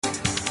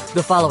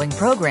The following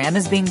program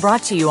is being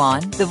brought to you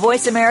on the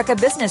Voice America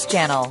Business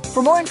Channel.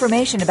 For more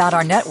information about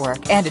our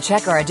network and to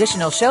check our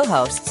additional show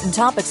hosts and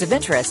topics of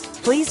interest,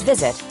 please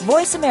visit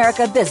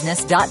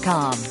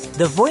voiceamericabusiness.com.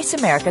 The Voice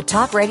America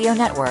Talk Radio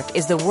Network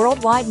is the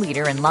worldwide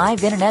leader in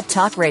live Internet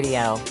talk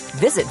radio.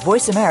 Visit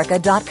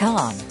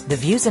voiceamerica.com. The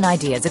views and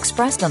ideas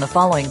expressed on the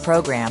following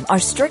program are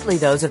strictly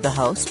those of the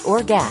host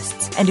or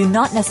guests and do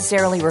not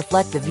necessarily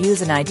reflect the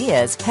views and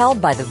ideas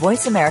held by the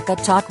Voice America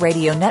Talk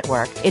Radio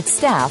Network, its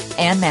staff,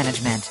 and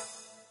management.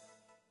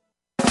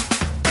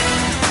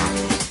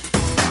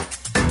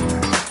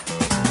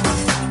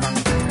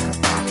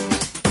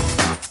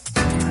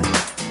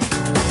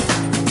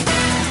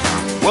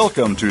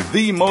 Welcome to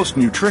the most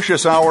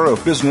nutritious hour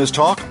of business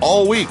talk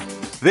all week.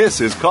 This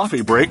is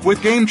Coffee Break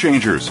with Game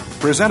Changers,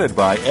 presented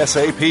by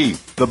SAP.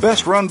 The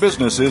best-run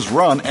businesses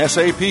run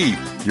SAP.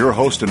 Your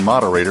host and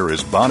moderator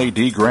is Bonnie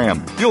D.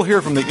 Graham. You'll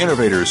hear from the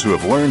innovators who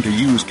have learned to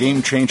use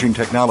game-changing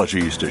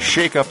technologies to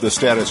shake up the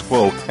status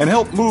quo and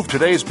help move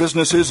today's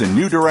businesses in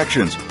new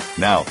directions.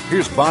 Now,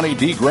 here's Bonnie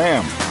D.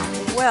 Graham.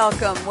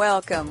 Welcome,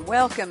 welcome,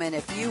 welcome. And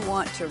if you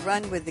want to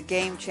run with the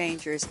Game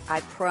Changers,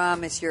 I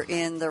promise you're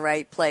in the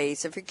right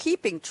place. If you're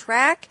keeping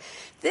track,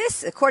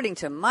 this, according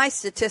to my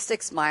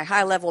statistics, my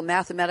high-level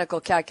mathematical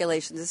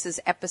calculations, this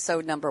is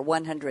episode number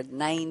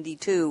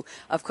 192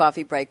 of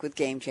Coffee Break with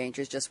Game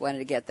Changers. Just wanted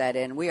to get that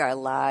in. We are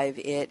live.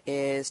 It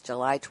is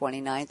July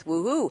 29th.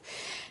 Woohoo.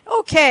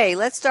 Okay,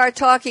 let's start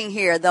talking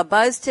here. The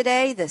buzz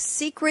today, the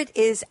secret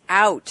is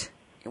out.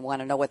 You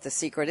want to know what the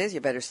secret is? You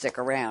better stick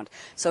around.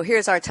 So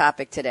here's our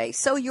topic today.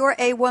 So you're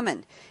a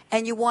woman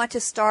and you want to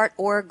start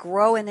or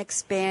grow and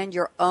expand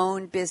your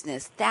own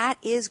business. That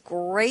is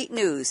great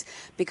news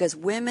because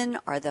women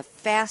are the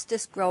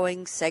fastest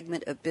growing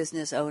segment of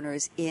business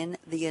owners in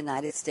the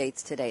United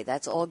States today.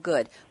 That's all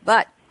good.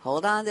 But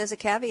hold on, there's a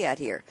caveat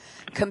here.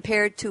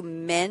 Compared to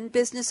men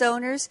business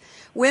owners,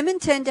 women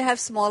tend to have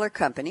smaller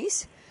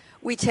companies.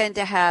 We tend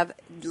to have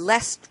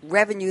less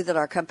revenue that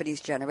our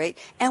companies generate,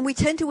 and we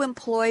tend to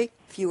employ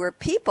fewer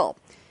people.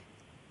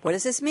 What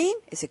does this mean?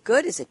 Is it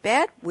good? Is it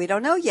bad? We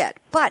don't know yet.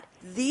 But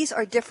these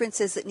are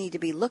differences that need to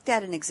be looked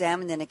at and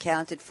examined and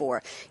accounted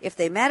for. If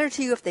they matter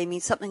to you, if they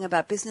mean something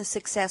about business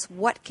success,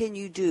 what can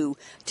you do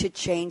to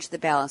change the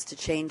balance, to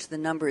change the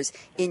numbers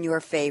in your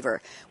favor?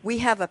 We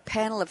have a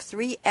panel of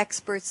 3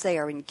 experts. They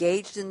are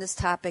engaged in this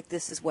topic.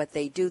 This is what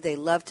they do. They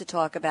love to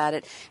talk about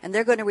it. And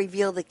they're going to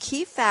reveal the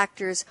key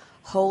factors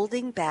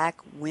holding back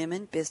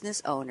women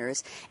business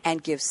owners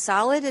and give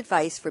solid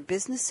advice for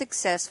business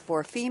success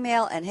for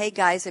female. And hey,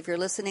 guys, if you're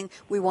listening,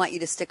 we want you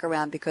to stick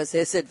around because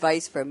there's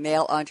advice for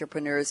male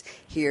entrepreneurs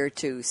here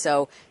too.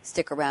 So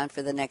stick around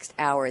for the next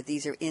hour.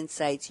 These are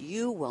insights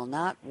you will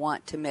not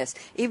want to miss.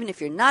 Even if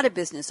you're not a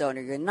business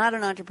owner, you're not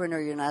an entrepreneur,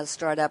 you're not a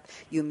startup,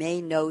 you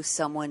may know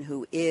someone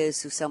who is,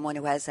 someone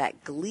who has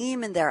that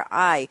gleam in their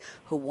eye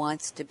who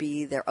wants to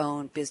be their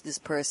own business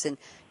person.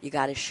 You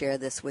got to share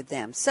this with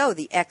them. So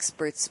the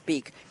experts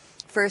speak.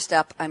 First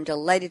up, I'm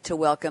delighted to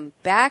welcome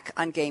back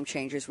on Game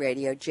Changers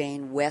Radio,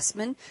 Jane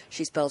Wesman.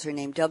 She spells her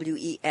name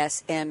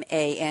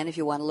W-E-S-M-A-N if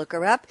you want to look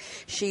her up.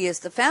 She is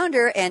the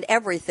founder and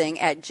everything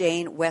at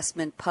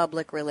Wesman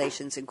Public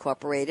Relations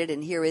Incorporated.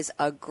 And here is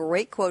a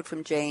great quote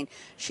from Jane.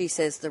 She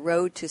says, "The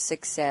road to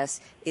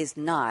success is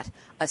not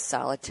a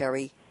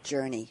solitary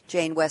journey."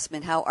 Jane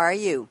Wesman, how are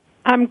you?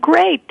 I'm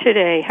great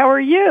today. How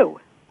are you?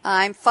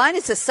 I'm fine.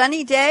 It's a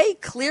sunny day,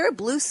 clear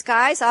blue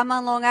skies. I'm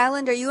on Long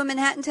Island. Are you in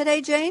Manhattan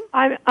today, Jane?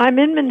 I'm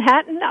in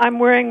Manhattan. I'm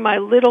wearing my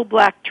little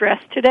black dress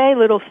today,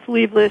 little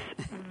sleeveless,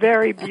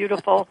 very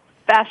beautiful,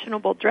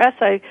 fashionable dress.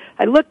 I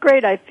look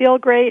great. I feel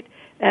great,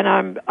 and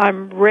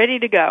I'm ready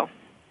to go.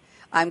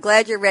 I'm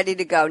glad you're ready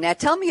to go. Now,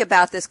 tell me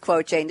about this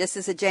quote, Jane. This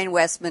is a Jane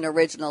Wesman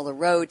original. The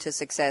road to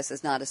success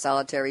is not a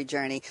solitary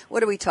journey.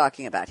 What are we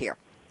talking about here?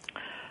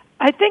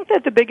 I think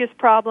that the biggest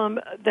problem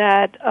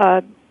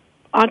that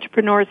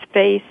entrepreneurs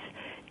face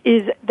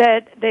is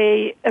that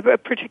they,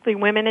 particularly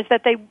women, is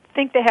that they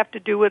think they have to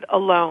do it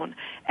alone.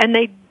 And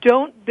they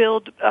don't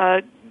build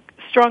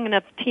strong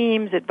enough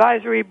teams,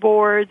 advisory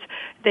boards.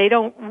 They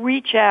don't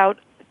reach out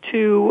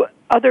to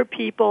other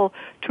people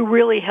to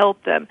really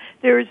help them.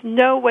 There is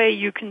no way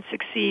you can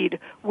succeed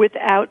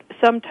without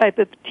some type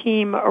of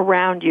team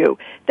around you.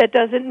 That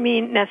doesn't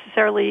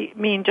necessarily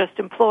mean just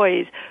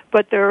employees,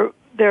 but there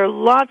are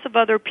lots of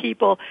other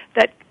people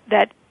that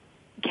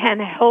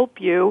can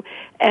help you,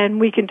 and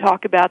we can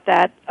talk about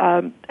that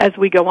as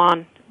we go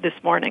on this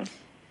morning.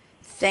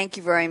 Thank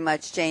you very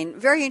much, Jane.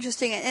 Very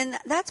interesting. And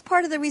that's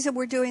part of the reason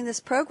we're doing this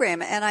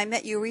program. And I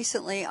met you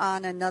recently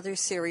on another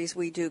series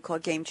we do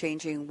called Game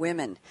Changing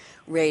Women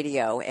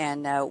Radio.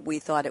 And we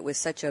thought it was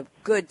such a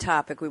good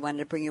topic. We wanted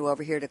to bring you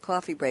over here to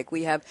Coffee Break.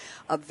 We have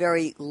a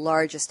very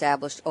large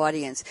established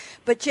audience.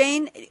 But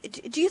Jane,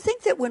 do you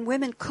think that when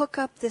women cook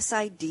up this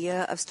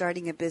idea of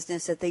starting a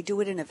business, that they do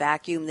it in a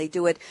vacuum? They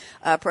do it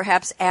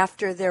perhaps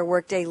after their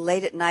workday,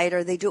 late at night,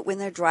 or they do it when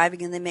they're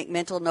driving and they make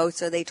mental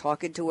notes, or they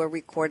talk into a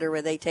recorder,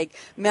 or they take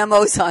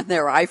memos on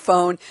their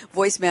iPhone,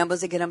 voice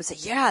memos, they get them and say,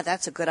 yeah,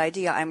 that's a good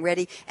idea, I'm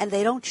ready, and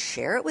they don't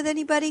share it with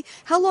anybody?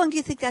 How long do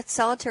you think that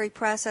solitary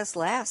process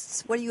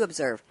lasts? What do you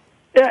observe?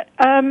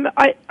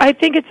 I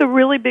think it's a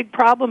really big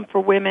problem for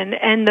women,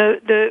 and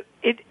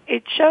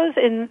it shows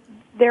in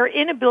their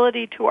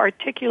inability to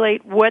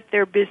articulate what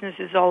their business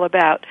is all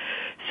about.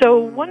 So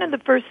one of the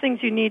first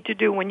things you need to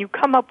do when you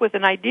come up with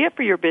an idea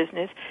for your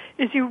business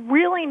is you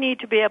really need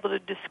to be able to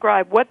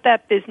describe what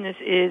that business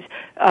is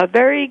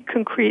very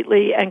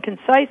concretely and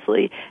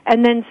concisely,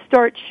 and then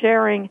start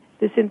sharing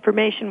this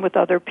information with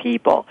other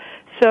people.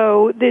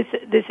 So this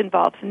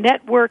involves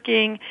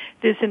networking.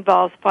 This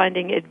involves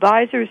finding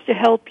advisors to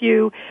help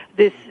you.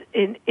 This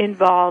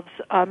involves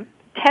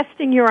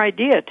testing your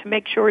idea to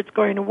make sure it's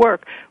going to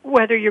work,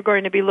 whether you're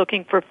going to be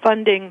looking for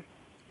funding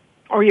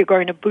or you're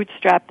going to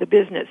bootstrap the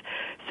business.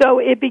 So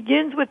it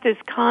begins with this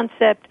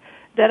concept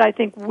that I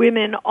think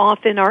women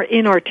often are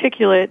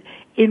inarticulate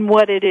in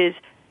what it is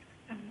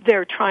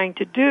they're trying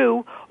to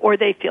do, or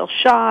they feel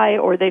shy,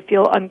 or they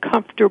feel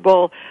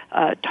uncomfortable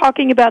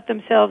talking about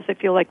themselves. They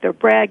feel like they're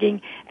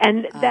bragging,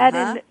 and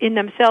that in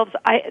themselves,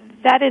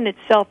 that in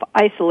itself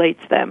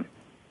isolates them.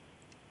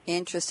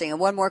 Interesting. And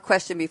one more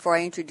question before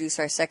I introduce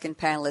our second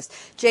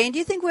panelist. Jane, do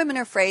you think women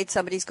are afraid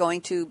somebody's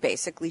going to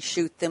basically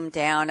shoot them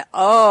down?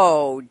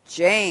 Oh,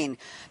 Jane,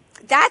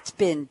 that's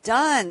been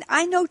done.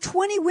 I know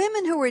 20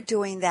 women who are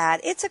doing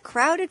that. It's a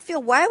crowded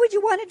field. Why would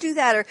you want to do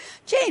that? Or,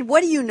 Jane, what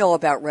do you know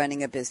about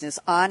running a business,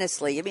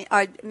 honestly? I mean,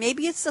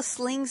 maybe it's the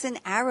slings and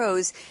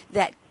arrows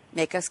that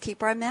make us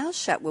keep our mouths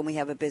shut when we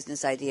have a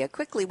business idea.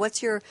 Quickly,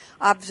 what's your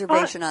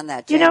observation on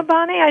that, Jane? You know,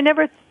 Bonnie, I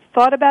never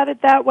thought about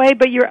it that way,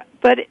 but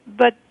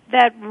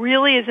that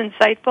really is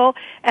insightful.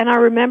 And I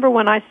remember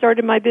when I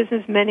started my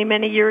business many,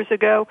 many years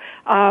ago,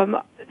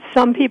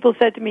 some people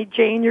said to me,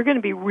 Jane, you're going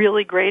to be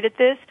really great at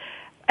this.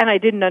 And I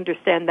didn't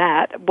understand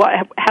that,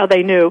 how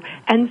they knew.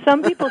 And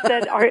some people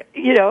said, are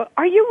you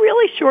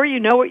really sure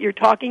you know what you're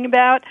talking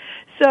about?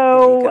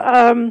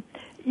 So,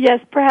 yes,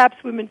 perhaps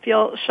women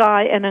feel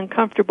shy and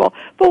uncomfortable.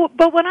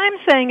 But what I'm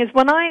saying is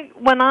when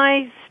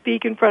I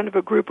speak in front of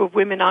a group of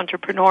women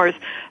entrepreneurs,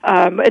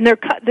 and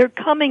they're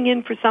coming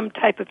in for some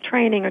type of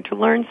training or to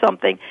learn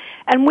something,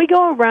 and we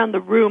go around the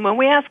room and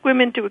we ask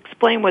women to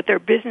explain what their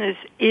business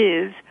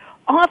is,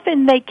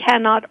 often they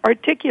cannot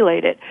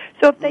articulate it.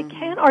 So if they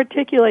can't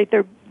articulate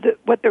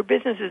what their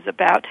business is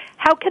about,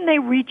 how can they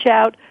reach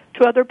out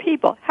to other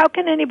people? How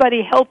can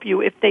anybody help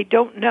you if they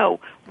don't know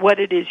what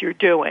it is you're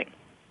doing?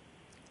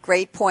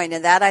 Great point.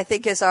 And that, I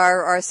think, is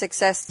our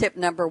success tip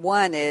number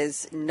one,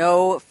 is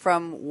know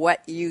from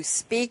what you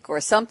speak, or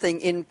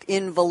something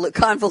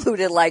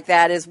convoluted like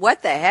that, is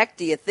what the heck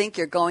do you think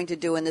you're going to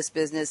do in this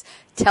business?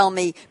 Tell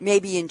me,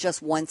 maybe in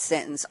just one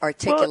sentence,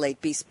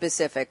 articulate, be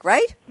specific,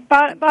 right?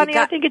 Bonnie,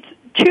 I think it's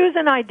choose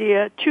an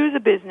idea, choose a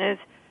business,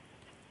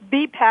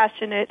 be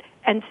passionate,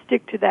 and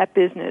stick to that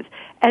business.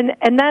 And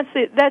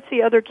that's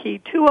the other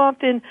key. Too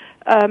often,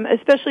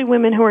 especially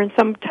women who are in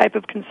some type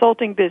of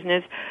consulting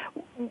business,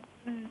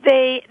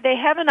 they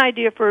have an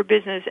idea for a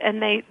business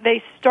and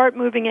they start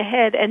moving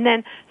ahead, and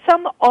then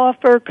some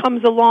offer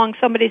comes along.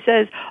 Somebody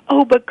says,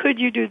 oh, but could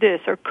you do this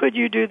or could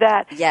you do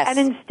that? Yes. And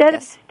instead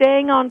of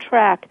staying on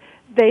track,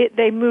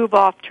 they move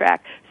off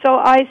track. So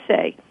I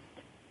say,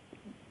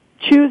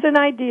 choose an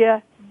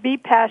idea, be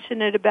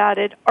passionate about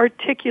it,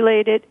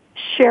 articulate it,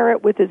 share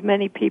it with as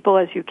many people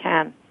as you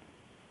can.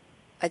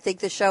 I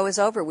think the show is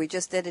over. We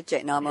just did it,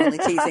 Jane. No, I'm only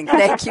teasing.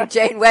 Thank you,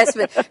 Jane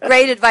Westman.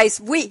 Great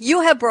advice. You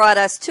have brought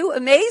us two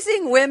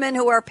amazing women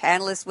who are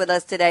panelists with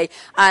us today,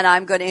 and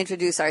I'm going to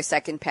introduce our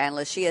second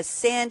panelist. She is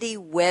Sandi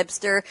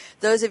Webster.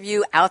 Those of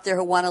you out there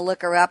who want to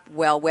look her up,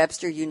 well,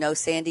 Webster, you know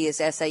Sandi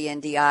is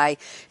Sandi.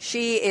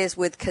 She is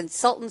with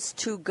Consultants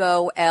to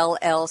Go,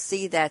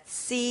 LLC.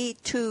 That's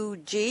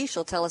C2G.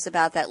 She'll tell us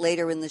about that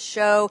later in the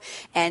show.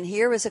 And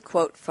here is a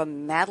quote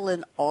from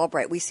Madeleine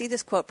Albright. We see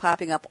this quote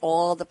popping up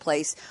all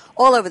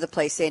over the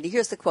place, Sandi.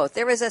 Here's the quote.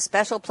 There is a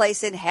special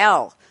place in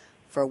hell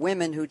for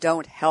women who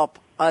don't help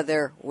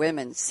other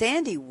women.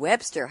 Sandi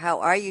Webster, how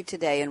are you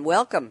today? And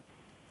welcome.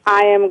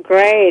 I am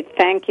great.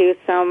 Thank you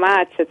so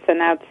much. It's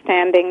an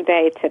outstanding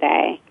day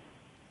today.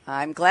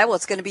 I'm glad. Well,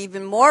 it's going to be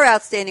even more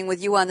outstanding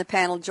with you on the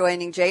panel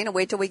joining, Jane. And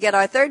wait till we get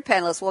our third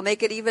panelist. We'll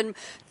make it even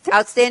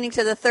outstanding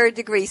to the third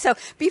degree. So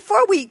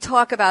before we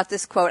talk about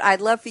this quote,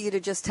 I'd love for you to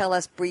just tell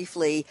us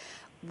briefly,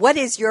 what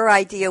is your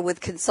idea with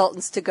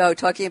Consultants to Go?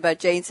 Talking about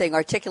Jane saying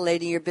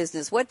articulating your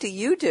business. What do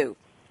you do?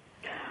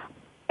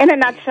 In a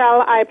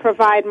nutshell, I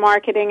provide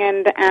marketing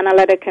and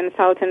analytic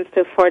consultants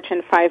to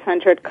Fortune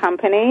 500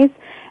 companies.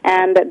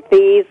 And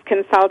these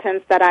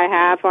consultants that I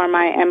have are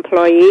my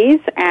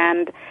employees,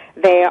 and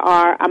they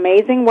are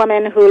amazing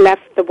women who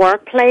left the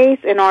workplace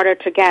in order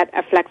to get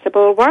a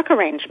flexible work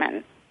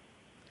arrangement.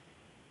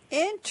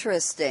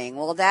 Interesting.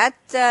 Well,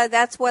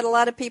 that's what a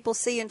lot of people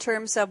see in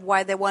terms of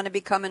why they want to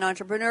become an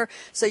entrepreneur.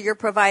 So you're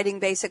providing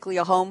basically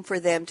a home for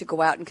them to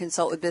go out and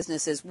consult with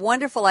businesses.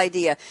 Wonderful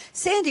idea.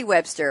 Sandi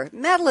Webster,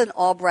 Madeleine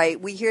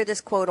Albright, we hear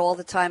this quote all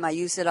the time. I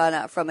used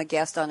it from a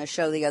guest on a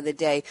show the other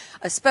day.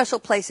 A special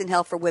place in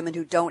hell for women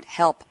who don't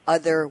help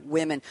other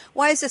women.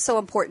 Why is this so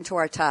important to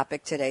our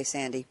topic today,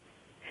 Sandi?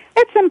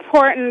 It's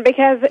important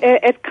because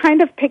it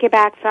kind of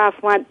piggybacks off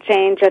what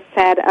Jane just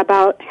said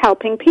about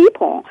helping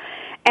people.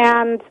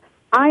 And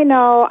I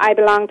know I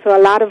belong to a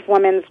lot of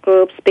women's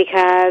groups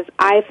because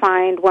I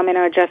find women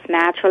are just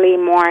naturally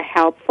more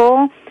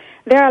helpful.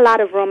 There are a lot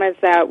of rumors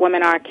that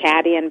women are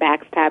catty and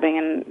backstabbing,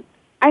 and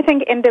I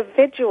think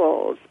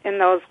individuals in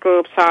those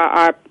groups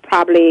are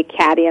probably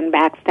catty and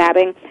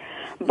backstabbing.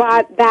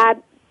 But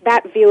that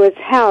view is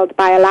held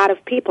by a lot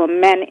of people,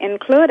 men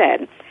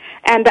included.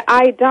 And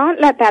I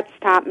don't let that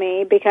stop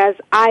me because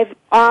I've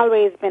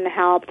always been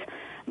helped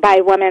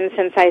by women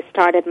since I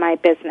started my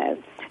business.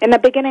 In the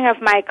beginning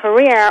of my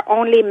career,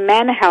 only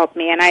men helped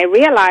me, and I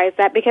realized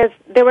that because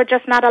there were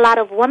just not a lot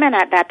of women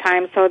at that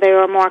time, so they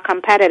were more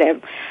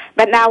competitive.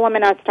 But now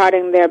women are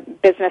starting their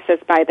businesses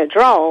by the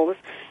droves,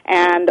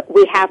 and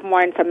we have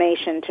more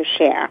information to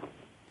share.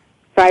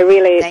 So I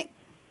really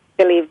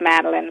believe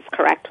Madeleine's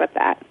correct with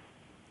that.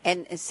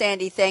 And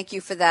Sandi, thank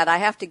you for that. I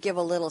have to give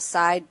a little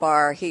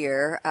sidebar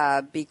here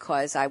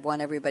because I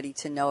want everybody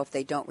to know, if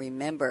they don't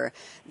remember,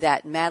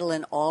 that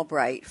Madeleine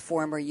Albright,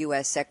 former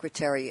U.S.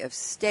 Secretary of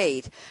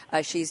State,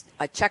 she's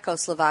a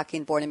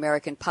Czechoslovakian-born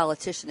American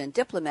politician and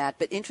diplomat,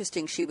 but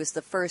interesting, she was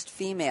the first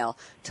female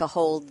to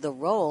hold the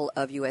role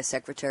of U.S.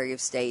 Secretary of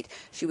State.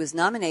 She was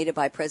nominated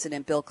by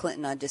President Bill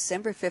Clinton on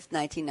December 5th,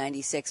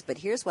 1996, but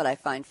here's what I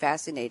find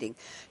fascinating.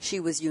 She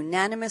was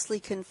unanimously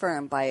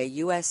confirmed by a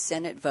U.S.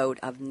 Senate vote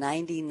of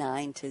 99-0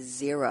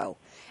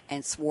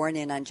 and sworn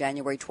in on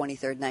January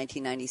 23rd,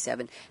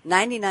 1997.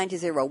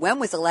 99-0. When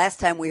was the last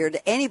time we heard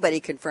anybody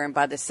confirmed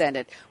by the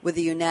Senate with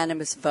a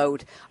unanimous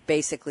vote,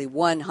 basically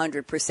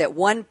 100%,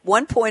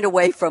 one point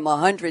away from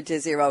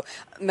 100-0?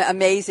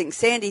 Amazing.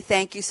 Sandi,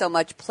 thank you so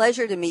much.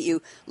 Pleasure to meet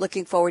you.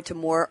 Looking forward to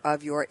more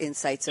of your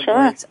insights and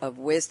words of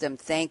wisdom.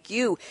 Thank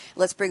you.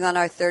 Let's bring on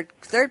our third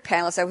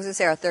panelist. I was going to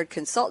say our third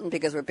consultant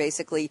because we're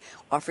basically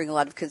offering a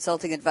lot of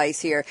consulting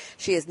advice here.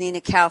 She is Nina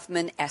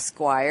Kaufman,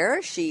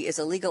 Esquire. She is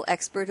a legal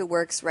expert who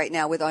works right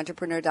now with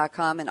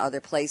Entrepreneur.com and other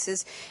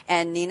places.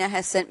 And Nina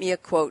has sent me a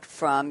quote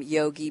from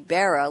Yogi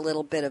Berra, a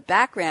little bit of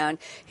background.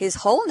 His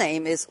whole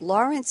name is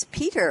Lawrence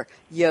Peter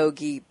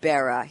Yogi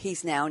Berra.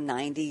 He's now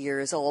 90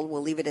 years old.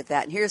 We'll leave it at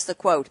that. And here's the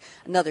quote,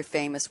 another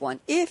famous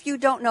one. If you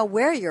don't know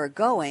where you're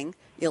going,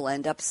 you'll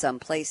end up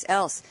someplace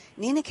else.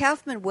 Nina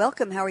Kaufman,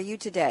 welcome. How are you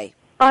today?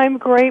 I'm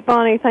great,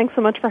 Bonnie. Thanks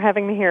so much for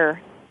having me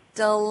here.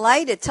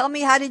 Delighted. Tell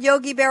me, how did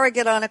Yogi Berra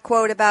get on a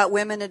quote about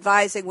women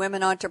advising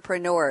women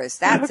entrepreneurs?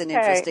 That's an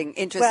interesting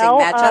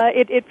matchup.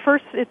 It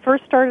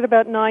first started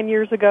about 9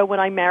 years ago when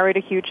I married a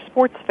huge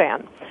sports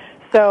fan.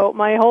 So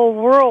my whole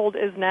world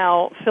is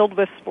now filled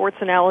with sports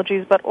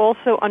analogies, but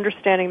also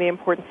understanding the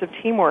importance of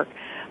teamwork.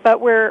 But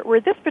where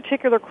this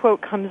particular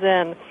quote comes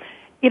in,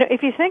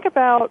 if you think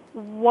about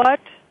what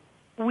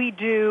we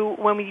do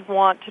when we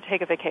want to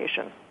take a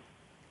vacation,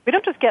 we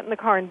don't just get in the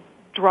car and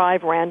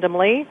drive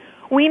randomly.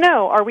 We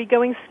know, are we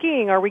going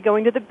skiing? Are we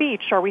going to the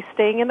beach? Are we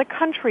staying in the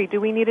country?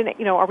 Do we need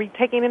are we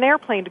taking an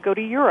airplane to go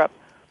to Europe?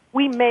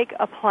 We make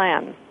a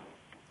plan.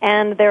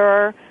 And there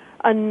are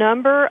a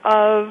number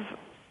of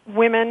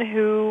women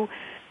who,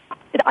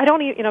 I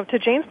don't even, to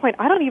Jane's point,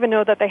 I don't even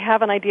know that they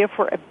have an idea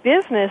for a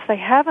business. They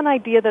have an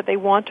idea that they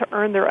want to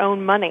earn their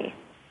own money.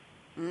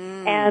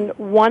 And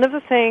one of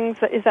the things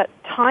is that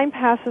time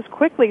passes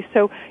quickly,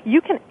 so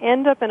you can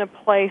end up in a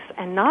place,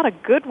 and not a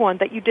good one,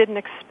 that you didn't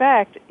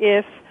expect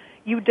if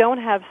you don't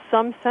have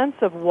some sense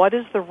of what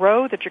is the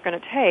road that you're going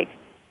to take.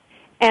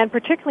 And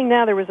particularly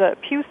now, there was a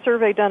Pew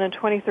survey done in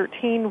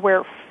 2013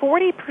 where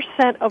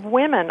 40% of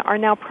women are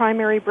now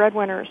primary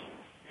breadwinners.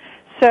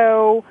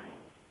 So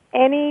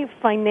any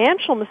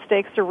financial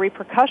mistakes or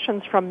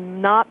repercussions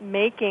from not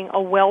making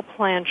a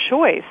well-planned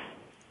choice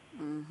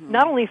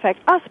not only affect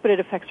us, but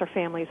it affects our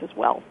families as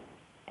well.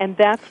 And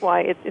that's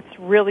why it's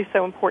really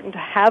so important to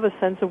have a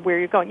sense of where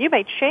you're going. You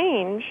may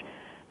change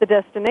the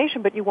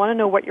destination, but you want to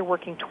know what you're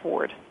working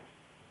toward.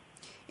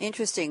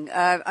 Interesting.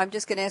 I'm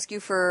just going to ask you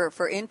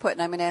for input,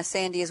 and I'm going to ask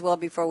Sandi as well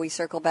before we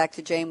circle back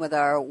to Jane with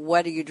our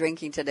 "What are you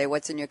drinking today?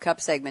 What's in your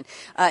cup?" segment.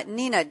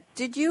 Nina,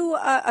 did you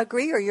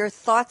agree, or your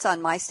thoughts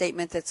on my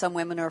statement that some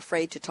women are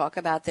afraid to talk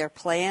about their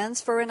plans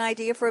for an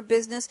idea for a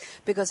business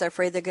because they're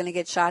afraid they're going to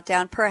get shot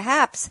down,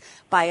 perhaps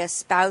by a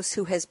spouse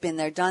who has been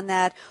there, done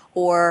that,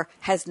 or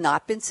has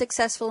not been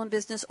successful in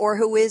business, or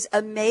who is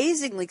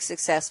amazingly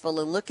successful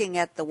and looking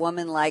at the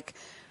woman like,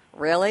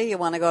 really? You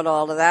want to go to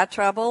all of that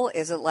trouble?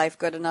 Isn't life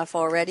good enough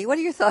already? What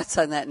are your thoughts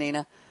on that,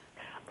 Nina?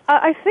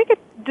 I think it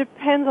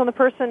depends on the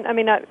person. I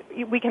mean,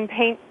 we can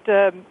paint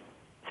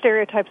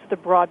stereotypes with a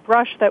broad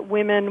brush that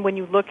women, when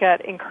you look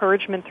at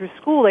encouragement through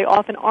school, they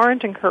often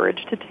aren't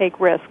encouraged to take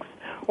risks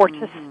or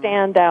to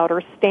stand out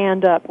or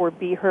stand up or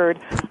be heard.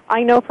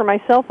 I know for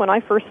myself, when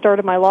I first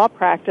started my law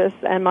practice,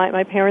 and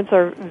my parents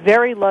are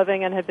very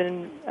loving and have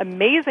been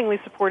amazingly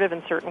supportive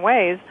in certain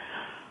ways,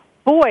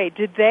 boy,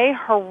 did they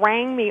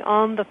harangue me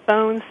on the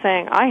phone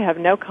saying, I have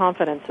no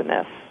confidence in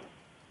this.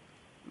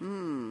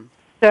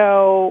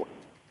 So,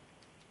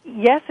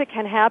 yes, it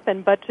can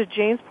happen, but to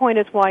Jane's point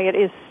is why it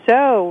is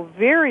so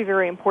very,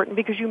 very important,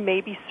 because you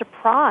may be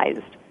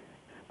surprised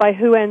by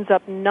who ends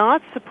up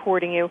not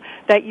supporting you,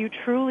 that you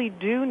truly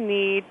do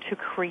need to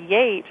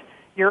create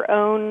your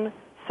own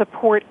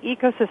support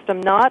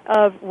ecosystem, not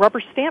of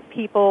rubber stamp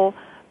people,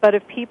 but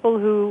of people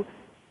who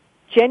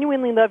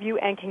genuinely love you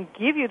and can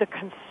give you the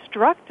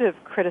constructive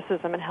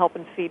criticism and help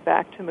and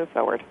feedback to move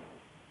forward.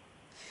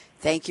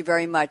 Thank you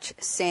very much,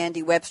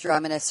 Sandi Webster.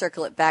 I'm going to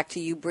circle it back to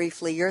you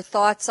briefly. Your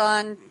thoughts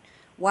on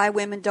why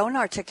women don't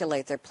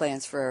articulate their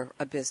plans for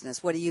a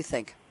business. What do you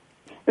think?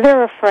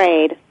 They're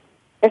afraid.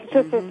 It's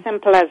just as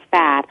simple as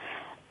that.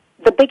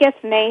 The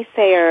biggest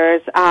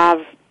naysayers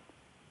of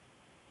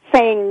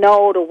saying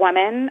no to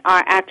women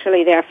are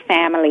actually their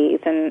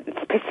families, and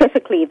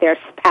specifically their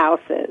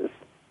spouses.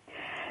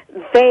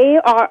 They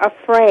are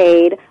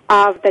afraid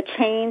of the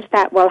change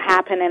that will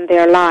happen in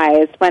their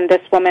lives when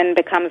this woman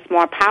becomes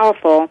more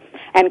powerful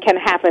and can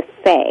have a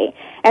say.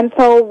 And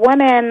so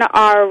women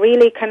are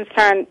really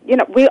concerned. You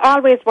know, we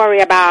always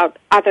worry about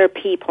other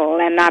people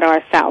and not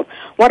ourselves.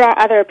 What are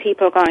other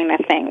people going to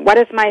think? What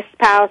is my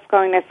spouse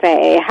going to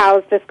say? How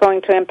is this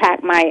going to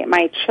impact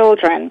my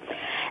children?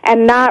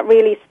 And not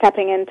really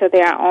stepping into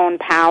their own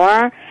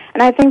power.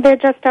 And I think they're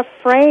just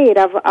afraid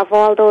of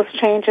all those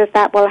changes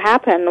that will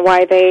happen,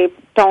 why they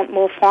don't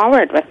move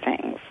forward with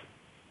things.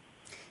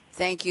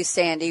 Thank you,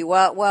 Sandi.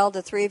 Well, while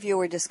the three of you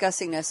were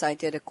discussing this, I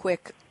did a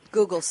quick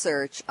Google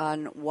search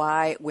on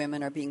why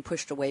women are being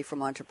pushed away from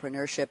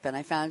entrepreneurship, and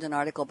I found an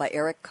article by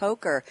Eric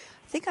Coker.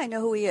 I think I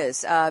know who he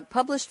is,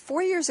 published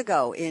 4 years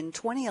ago in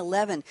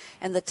 2011,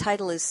 and the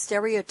title is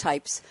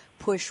Stereotypes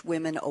Push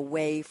Women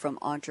Away from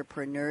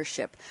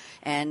Entrepreneurship.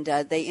 And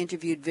they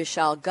interviewed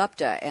Vishal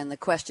Gupta, and the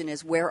question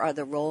is, where are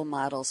the role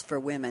models for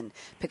women?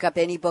 Pick up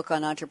any book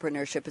on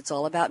entrepreneurship, it's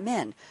all about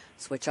men.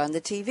 Switch on the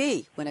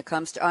TV. When it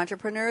comes to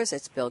entrepreneurs,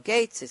 it's Bill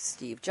Gates, it's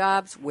Steve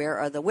Jobs. Where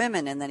are the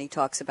women? And then he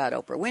talks about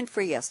Oprah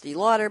Winfrey, Estee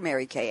Lauder,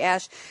 Mary Kay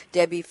Ash,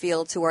 Debbie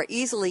Fields, who are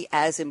easily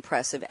as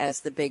impressive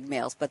as the big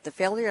males. But the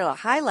failure to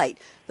highlight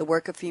the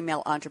work of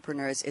female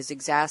entrepreneurs is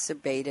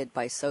exacerbated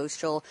by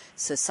social,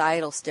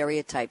 societal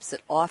stereotypes that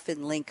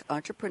often link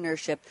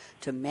entrepreneurship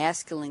to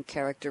masculine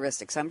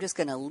characteristics. I'm just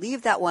going to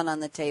leave that one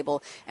on the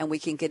table, and we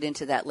can get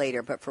into that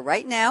later. But for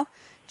right now,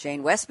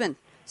 Jane Wesman,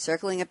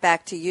 circling it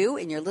back to you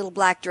in your little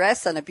black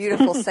dress on a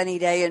beautiful sunny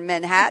day in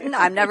Manhattan.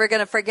 I'm never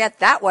going to forget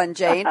that one,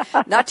 Jane.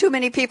 Not too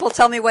many people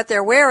tell me what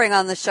they're wearing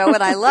on the show,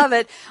 and I love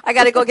it. I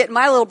got to go get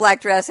my little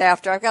black dress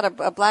after. I've got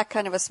a black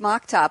kind of a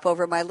smock top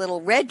over my little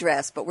red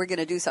dress, but we're going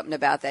to do something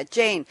about that.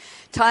 Jane,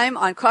 time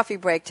on Coffee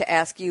Break to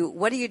ask you,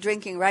 what are you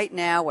drinking right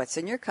now? What's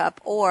in your cup?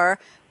 Or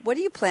what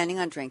are you planning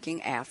on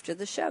drinking after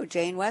the show?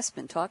 Jane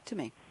Wesman, talk to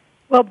me.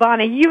 Well,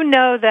 Bonnie, you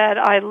know that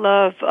I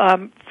love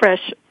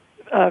fresh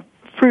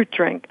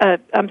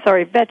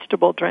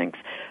vegetable drinks,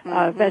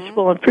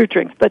 vegetable and fruit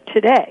drinks. But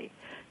today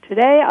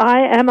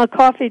I am a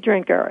coffee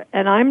drinker,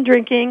 and I'm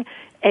drinking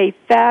a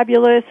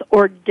fabulous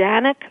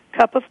organic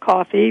cup of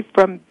coffee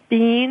from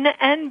Bean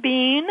and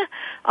Bean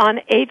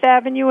on 8th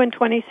Avenue and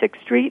 26th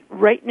Street,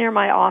 right near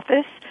my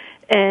office.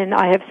 And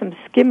I have some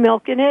skim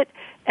milk in it,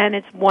 and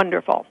it's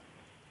wonderful.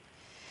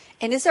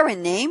 And is there a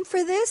name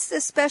for this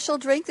special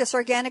drink, this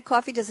organic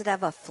coffee? Does it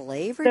have a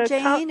flavor,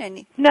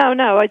 Jane?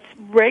 No, it's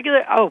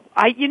regular.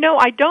 I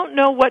don't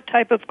know what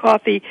type of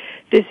coffee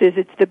this is.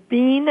 It's the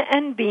Bean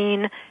and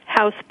Bean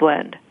House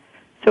Blend.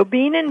 So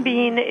Bean and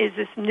Bean is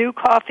this new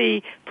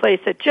coffee place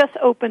that just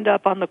opened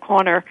up on the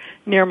corner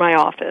near my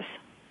office.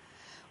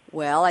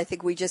 Well, I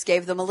think we just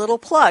gave them a little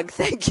plug.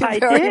 Thank you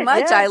very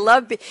much. Yeah. I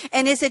love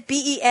and is it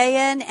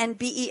BEAN and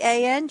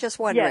BEAN? Just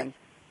wondering.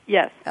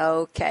 Yes.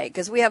 Okay,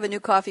 because we have a new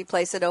coffee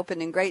place that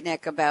opened in Great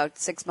Neck about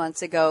 6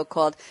 months ago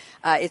called,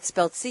 it's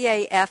spelled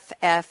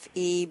CAFFEBENNE,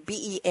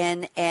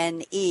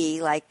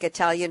 like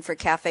Italian for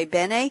Cafe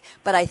Bene,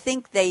 but I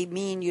think they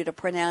mean you to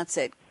pronounce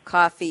it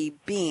Coffee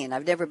Bean.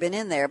 I've never been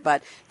in there,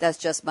 but that's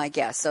just my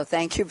guess. So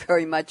thank you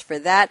very much for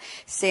that.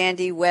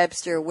 Sandi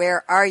Webster,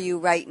 where are you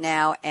right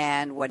now,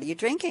 and what are you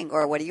drinking,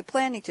 or what are you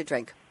planning to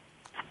drink?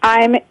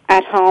 I'm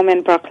at home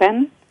in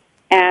Brooklyn,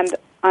 and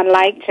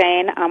unlike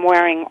Jane, I'm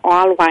wearing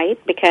all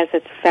white because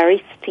it's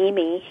very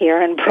steamy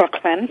here in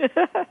Brooklyn.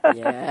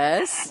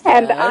 Yes.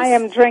 And I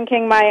am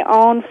drinking my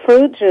own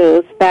fruit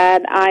juice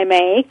that I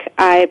make.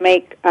 I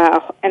make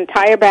an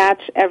entire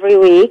batch every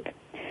week,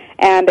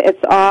 and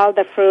it's all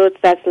the fruits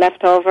that's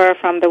left over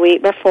from the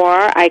week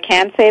before. I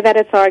can't say that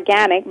it's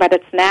organic, but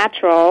it's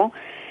natural.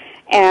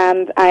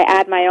 And I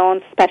add my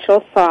own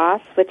special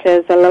sauce, which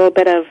is a little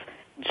bit of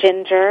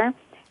ginger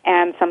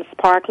and some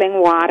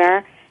sparkling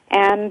water.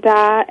 And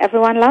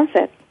everyone loves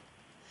it.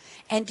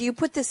 And do you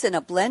put this in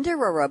a blender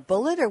or a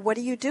bullet, or what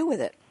do you do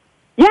with it?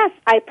 Yes,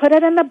 I put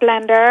it in the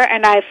blender,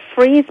 and I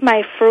freeze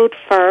my fruit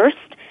first,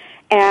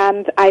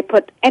 and I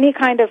put any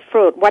kind of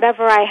fruit,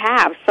 whatever I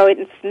have, so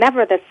it's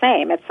never the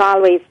same. It's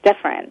always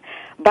different.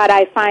 But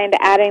I find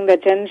adding the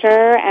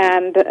ginger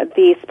and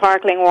the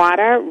sparkling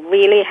water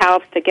really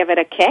helps to give it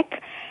a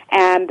kick,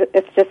 and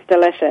it's just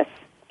delicious.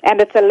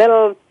 And it's a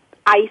little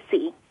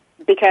icy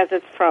because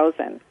it's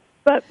frozen.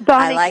 But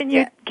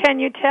Bonnie, can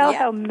you tell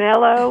how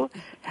mellow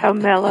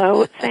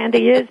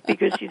Sandi is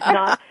because she's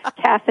not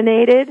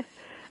caffeinated?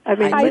 I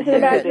mean, I do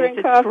not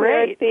drink coffee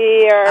or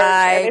tea or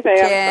anything.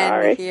 I'm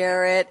sorry. I can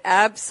hear it.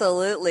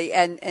 Absolutely.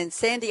 And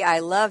Sandi, I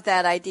love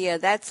that idea.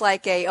 That's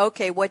like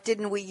okay, what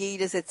didn't we eat?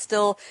 Is it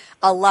still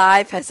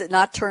alive? Has it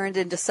not turned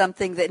into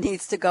something that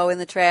needs to go in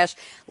the trash?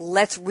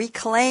 Let's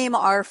reclaim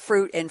our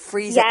fruit and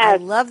freeze it. I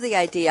love the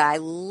idea. I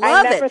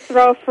never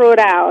throw fruit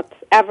out,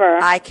 ever.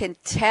 I can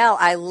tell.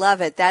 I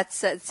love it.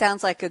 It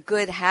sounds like a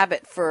good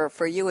habit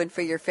for you and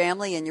for your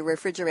family, and your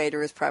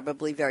refrigerator is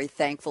probably very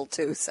thankful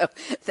too. So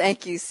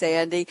thank you,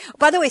 Sandi.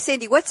 By the way,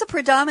 Sandi, what's the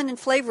predominant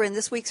flavor in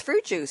this week's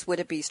fruit juice? Would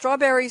it be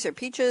strawberries or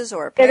peaches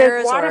or pears?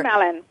 It is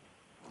watermelon.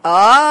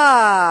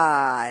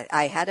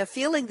 I had a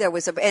feeling there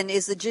was and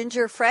is the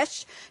ginger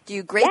fresh? Do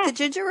you grate the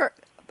ginger?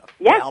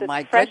 Yes, well,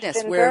 my fresh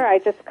goodness. Ginger. I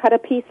just cut a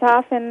piece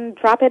off and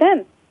drop it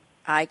in.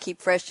 I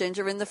keep fresh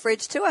ginger in the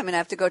fridge, too. I'm going to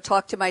have to go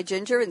talk to my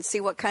ginger and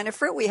see what kind of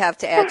fruit we have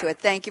to add to it.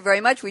 Thank you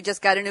very much. We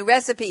just got a new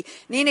recipe.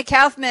 Nina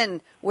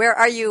Kaufman, where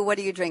are you? What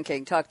are you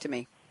drinking? Talk to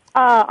me.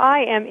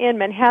 I am in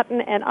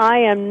Manhattan, and I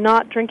am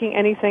not drinking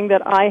anything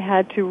that I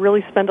had to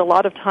really spend a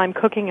lot of time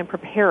cooking and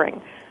preparing,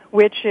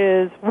 which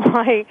is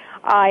why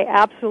I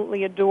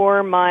absolutely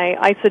adore my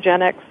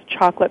Isogenics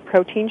chocolate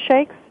protein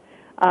shakes.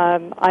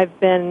 I've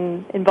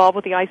been involved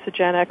with the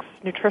Isogenics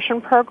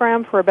nutrition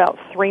program for about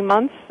 3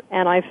 months,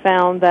 and I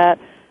found that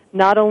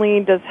not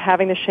only does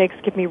having the shakes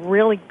give me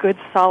really good,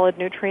 solid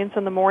nutrients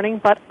in the morning,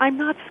 but I'm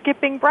not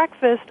skipping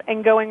breakfast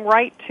and going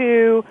right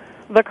to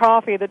the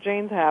coffee that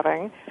Jane's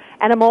having.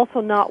 And I'm also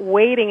not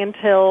waiting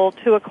until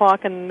 2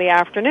 o'clock in the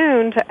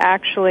afternoon to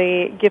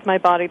actually give my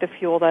body the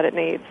fuel that it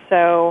needs.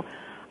 So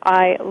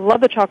I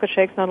love the chocolate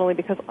shakes not only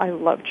because I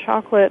love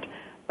chocolate,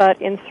 but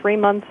in 3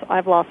 months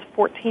I've lost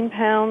 14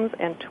 pounds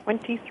and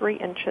 23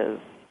 inches.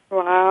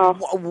 Wow.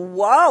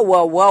 Whoa,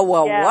 whoa, whoa,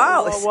 whoa,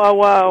 yeah,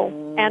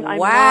 whoa. And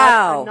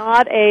I'm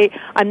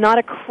not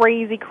a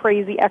crazy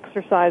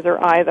exerciser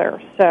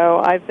either. So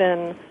I've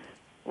been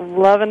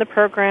loving the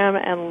program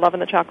and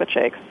loving the chocolate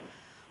shakes.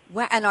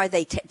 Wow, and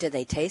do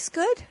they taste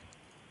good?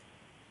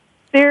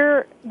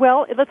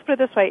 Let's put it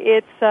this way.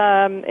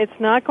 It's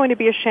not going to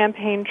be a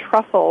champagne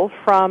truffle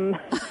from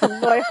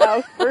my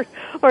house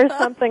or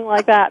something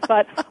like that.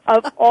 But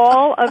of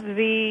all of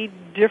the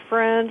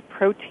different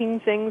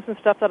protein things and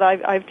stuff that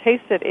I've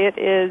tasted, it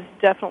is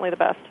definitely the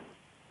best.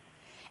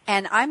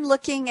 And I'm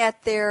looking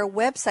at their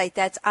website.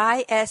 That's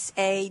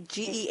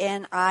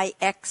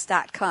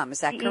ISAGENIX.com. Is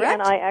that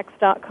correct?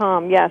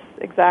 GENIX.com. Yes,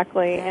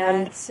 exactly.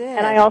 That's it.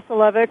 And I also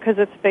love it because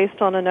it's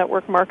based on a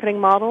network marketing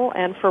model,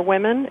 and for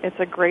women, it's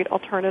a great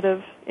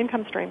alternative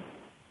income stream.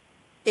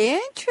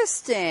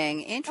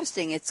 Interesting.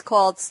 It's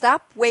called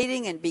Stop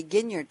Waiting and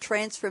Begin Your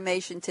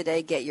Transformation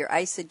Today. Get your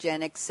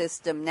Isogenic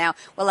system now.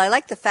 Well, I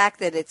like the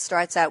fact that it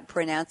starts out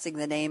pronouncing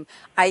the name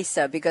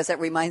Isa because that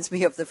reminds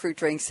me of the fruit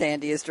drink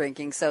Sandi is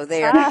drinking. So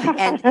there.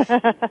 And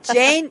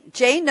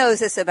Jane knows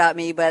this about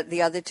me, but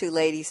the other two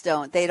ladies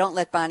don't. They don't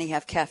let Bonnie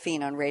have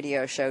caffeine on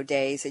radio show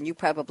days, and you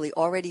probably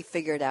already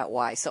figured out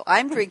why. So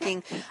I'm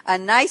drinking a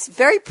nice,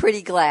 very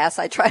pretty glass.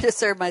 I try to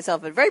serve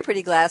myself a very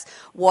pretty glass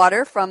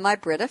water from my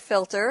Brita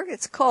filter.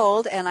 It's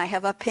cold, and I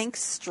have a pink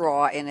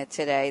straw in it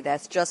today.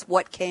 That's just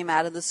what came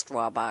out of the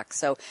straw box.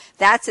 So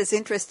that's as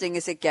interesting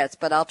as it gets,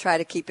 but I'll try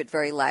to keep it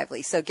very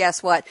lively. So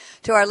guess what?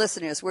 To our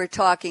listeners, we're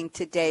talking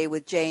today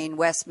with Jane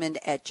Wesman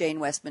at Jane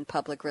Wesman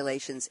Public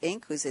Relations,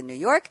 Inc., who's in New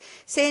York.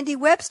 Sandi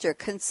Webster,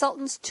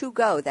 Consultants to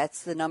Go.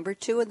 That's the number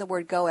 2 and the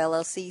word Go,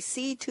 LLC,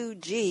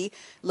 C2G.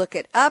 Look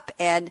it up.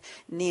 And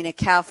Nina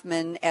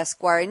Kaufman,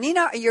 Esquire.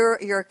 Nina,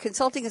 you're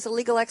consulting as a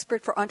legal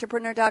expert for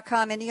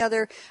Entrepreneur.com.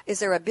 Is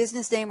there a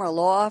business name or a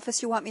law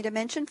office you want me to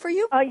mention for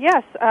you?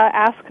 Yes,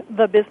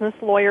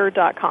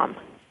 askthebusinesslawyer.com.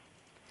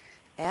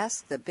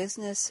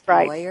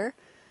 Askthebusinesslawyer.com.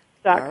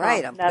 All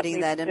right, I'm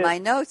putting that in my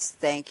notes.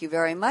 Thank you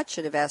very much.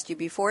 Should have asked you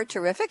before.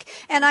 Terrific.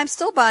 And I'm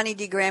still Bonnie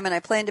D. Graham, and I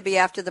plan to be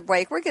after the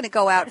break. We're going to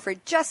go out for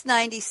just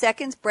 90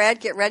 seconds.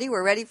 Brad, get ready.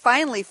 We're ready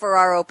finally for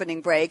our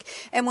opening break.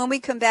 And when we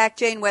come back,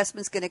 Jane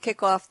Wesman's going to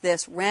kick off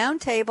this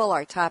round table.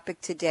 Our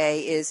topic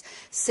today is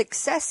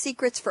Success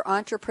Secrets for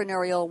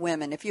Entrepreneurial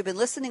Women. If you've been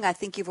listening, I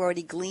think you've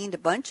already gleaned a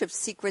bunch of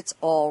secrets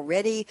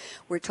already.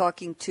 We're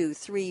talking to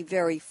 3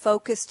 very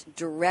focused,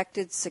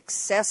 directed,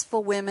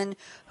 successful women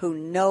who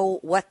know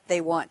what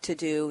they want to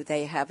do.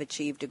 They have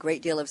achieved a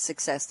great deal of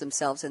success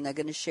themselves, and they're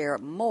going to share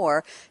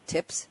more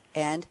tips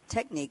and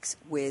techniques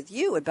with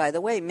you. And by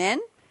the way, men,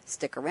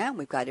 stick around.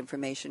 We've got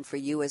information for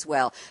you as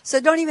well. So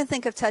don't even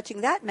think of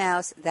touching that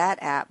mouse, that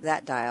app,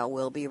 that dial.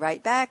 We'll be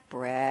right back.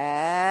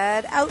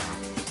 Brad out.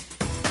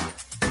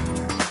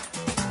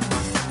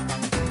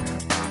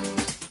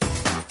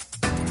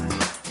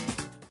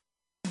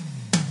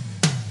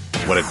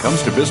 When it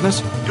comes to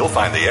business, you'll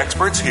find the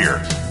experts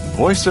here.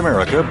 Voice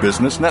America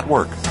Business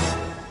Network.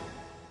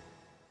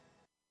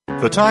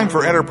 The time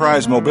for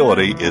enterprise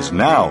mobility is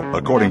now,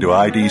 according to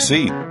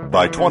IDC.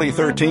 By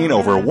 2013,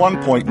 over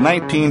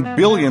 1.19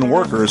 billion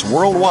workers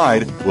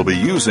worldwide will be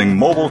using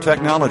mobile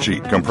technology,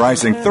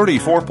 comprising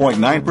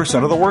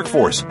 34.9% of the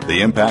workforce.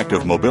 The impact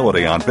of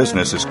mobility on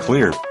business is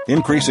clear.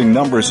 Increasing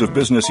numbers of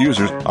business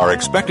users are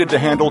expected to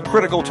handle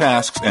critical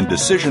tasks and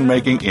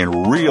decision-making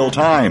in real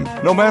time,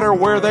 no matter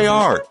where they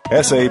are.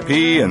 SAP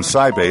and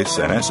Sybase,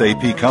 an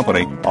SAP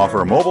company,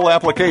 offer mobile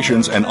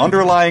applications and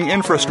underlying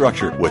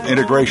infrastructure with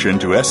integration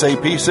to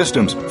SAP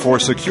systems for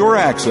secure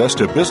access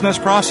to business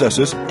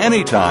processes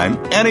anytime,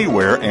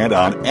 anywhere, and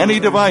on any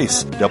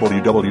device.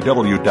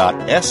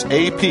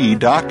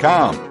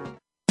 www.sap.com.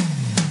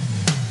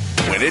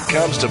 When it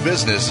comes to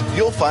business,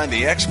 you'll find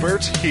the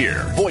experts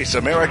here. Voice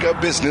America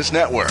Business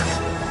Network.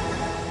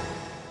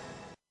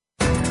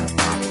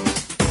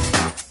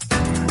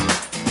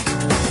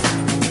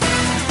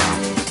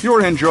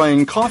 You're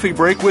enjoying Coffee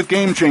Break with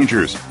Game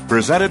Changers,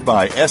 presented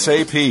by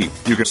SAP.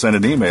 You can send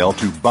an email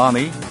to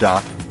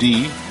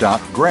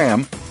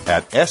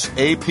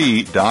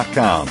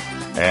bonnie.d.graham@sap.com.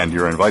 And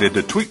you're invited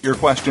to tweet your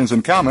questions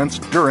and comments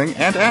during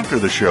and after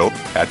the show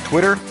at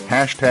Twitter,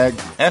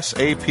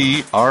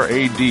 #SAPRADIO.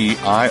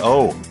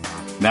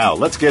 Now,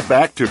 let's get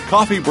back to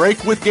Coffee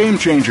Break with Game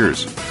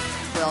Changers.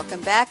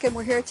 Welcome back, and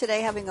we're here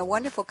today having a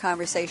wonderful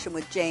conversation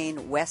with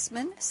Jane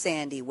Wesman,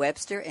 Sandi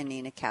Webster, and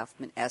Nina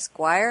Kaufman,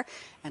 Esquire.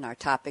 And our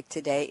topic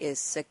today is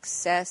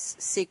success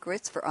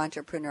secrets for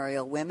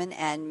entrepreneurial women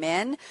and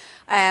men.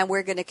 And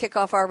we're going to kick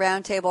off our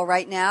roundtable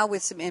right now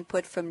with some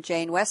input from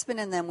Jane Wesman,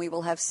 and then we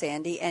will have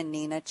Sandi and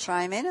Nina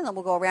chime in, and then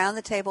we'll go around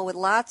the table with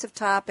lots of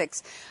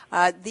topics.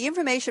 The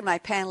information my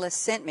panelists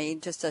sent me,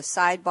 just a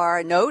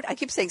sidebar note. I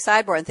keep saying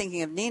sidebar and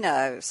thinking of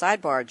Nina,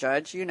 sidebar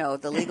judge, you know,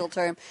 the legal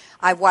term.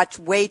 I've watched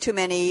way too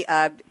many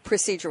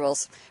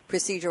procedural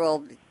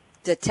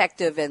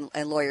detective and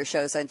lawyer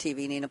shows on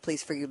TV. Nina,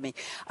 please forgive me.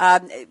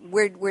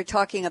 We're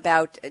talking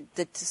about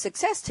the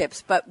success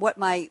tips, but what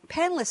my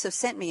panelists have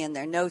sent me in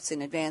their notes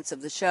in advance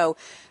of the show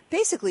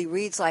basically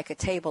reads like a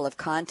table of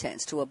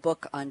contents to a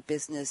book on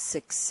business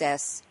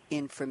success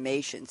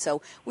information.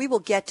 So we will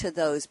get to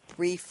those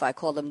brief, I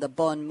call them the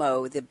bon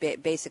mot,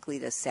 basically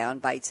the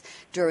sound bites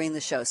during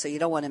the show. So you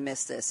don't want to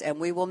miss this. And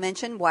we will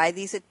mention why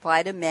these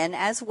apply to men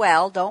as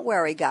well. Don't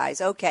worry,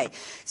 guys. Okay.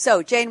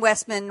 So Jane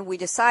Wesman, we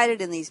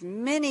decided in these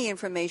many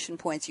information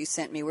points you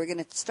sent me, we're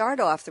going to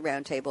start off the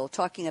roundtable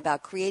talking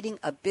about creating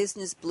a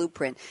business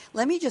blueprint.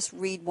 Let me just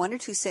read one or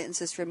two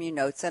sentences from your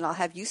notes, and I'll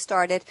have you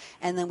start it,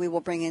 and then we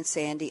will bring in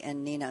Sandi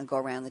and Nina and go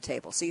around the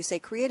table. So you say,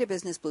 create a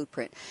business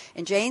blueprint.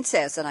 And Jane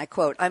says, and I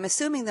quote, "I'm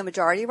assuming the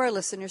majority of our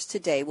listeners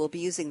today will be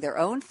using their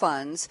own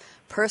funds,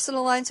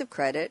 personal lines of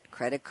credit,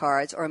 credit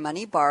cards, or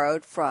money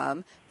borrowed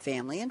from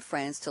family and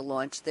friends to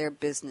launch their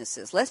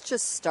businesses." Let's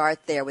just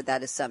start there with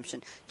that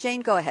assumption.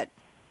 Jane, go ahead.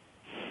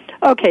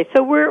 Okay,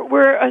 so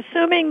we're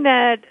assuming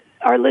that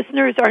our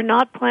listeners are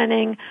not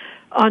planning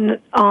on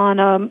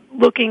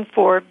looking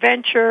for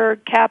venture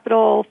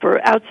capital,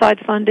 for outside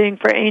funding,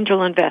 for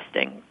angel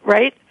investing,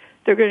 right?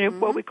 They're going to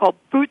what we call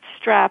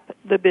bootstrap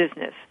the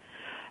business.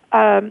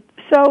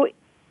 So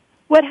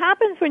what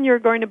happens when you're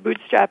going to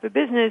bootstrap a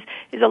business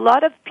is a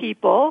lot of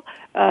people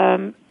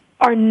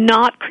are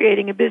not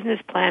creating a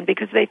business plan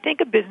because they think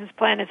a business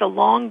plan is a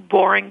long,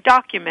 boring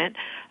document,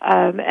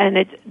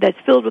 and that's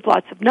filled with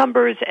lots of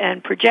numbers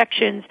and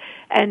projections,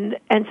 and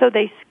so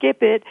they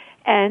skip it.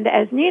 And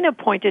as Nina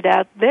pointed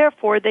out,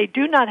 therefore, they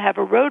do not have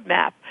a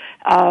roadmap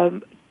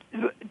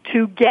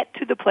to get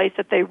to the place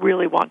that they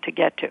really want to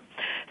get to.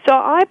 So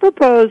I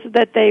propose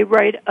that they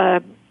write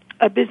a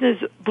business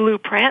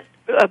blueprint,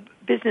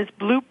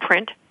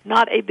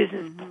 not a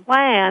business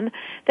plan,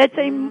 that's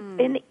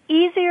an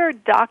easier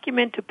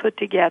document to put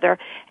together,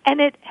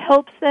 and it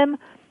helps them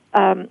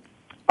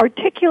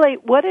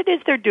articulate what it is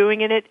they're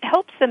doing, and it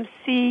helps them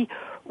see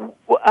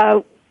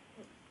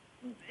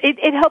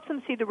it helps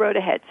them see the road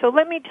ahead. So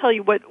let me tell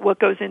you what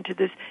goes into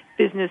this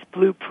business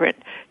blueprint.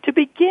 To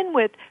begin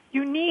with,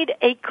 you need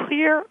a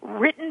clear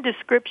written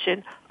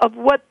description of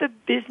what the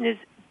business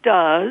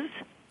does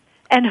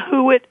and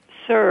who it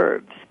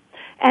serves.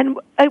 And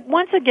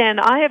once again,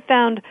 I have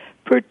found,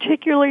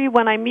 particularly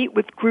when I meet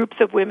with groups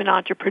of women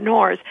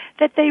entrepreneurs,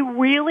 that they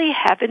really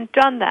haven't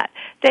done that.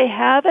 They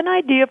have an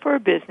idea for a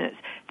business.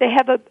 They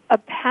have a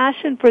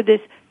passion for this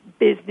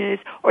business,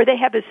 or they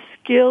have a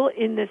skill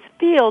in this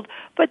field,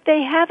 but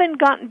they haven't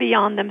gotten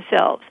beyond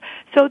themselves.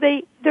 So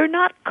they're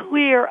not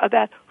clear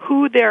about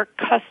who their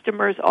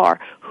customers are,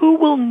 who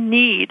will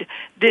need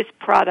this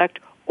product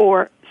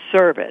or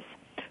service.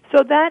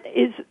 So that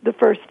is the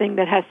first thing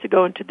that has to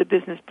go into the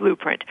business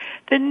blueprint.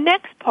 The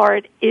next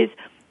part is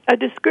a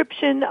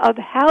description of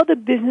how the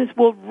business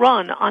will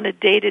run on a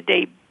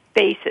day-to-day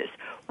basis.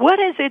 What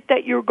is it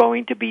that you're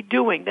going to be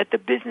doing, that the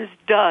business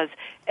does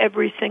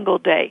every single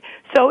day?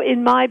 So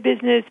in my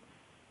business,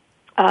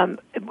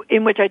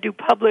 in which I do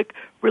public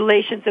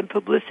relations and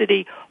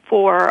publicity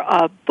for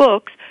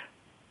books,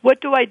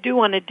 what do I do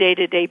on a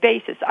day-to-day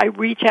basis? I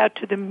reach out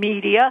to the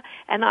media,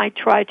 and I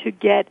try to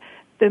get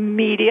the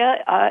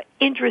media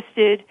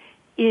interested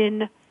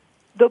in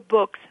the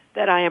books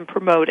that I am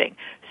promoting.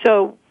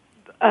 So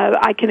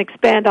I can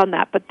expand on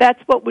that, but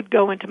that's what would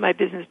go into my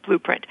business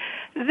blueprint.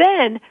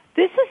 Then,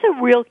 this is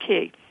a real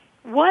key.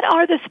 What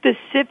are the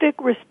specific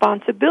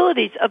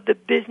responsibilities of the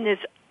business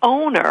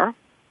owner,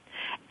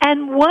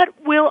 and what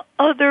will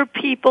other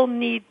people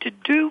need to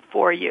do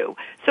for you?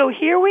 So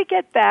here we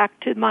get back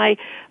to my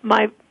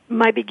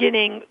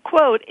beginning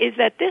quote, is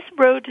that this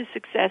road to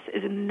success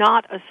is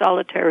not a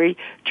solitary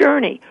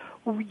journey.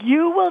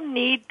 You will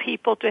need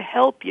people to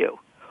help you.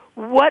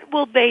 What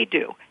will they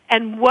do?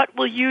 And what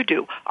will you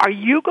do? Are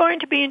you going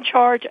to be in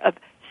charge of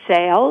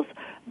sales,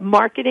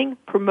 marketing,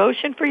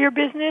 promotion for your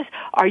business?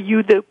 Are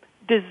you the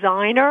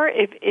designer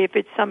if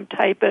it's some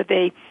type of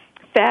a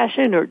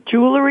fashion or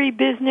jewelry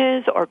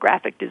business or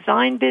graphic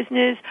design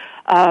business?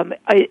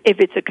 If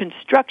it's a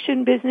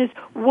construction business,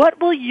 what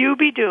will you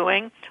be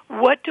doing?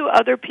 What do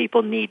other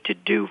people need to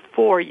do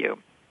for you?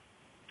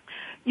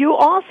 You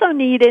also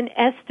need an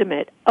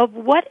estimate of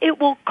what it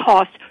will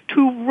cost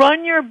to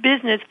run your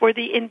business for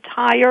the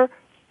entire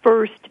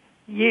first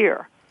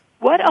year.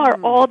 What are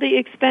all the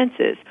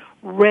expenses?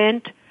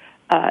 Rent,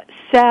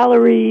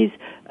 salaries,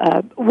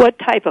 what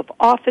type of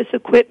office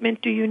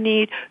equipment do you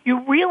need?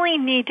 You really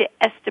need to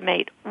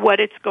estimate what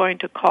it's going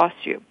to cost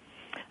you.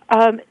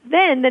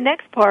 Then the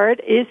next part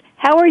is,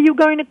 how are you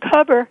going to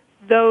cover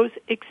those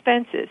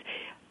expenses?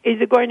 Is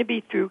it going to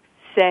be through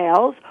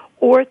sales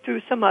or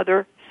through some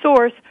other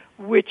source,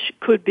 which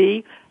could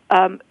be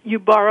you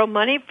borrow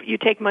money, you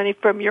take money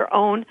from your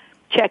own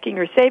checking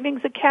or savings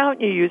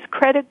account, you use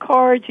credit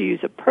cards, you use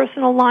a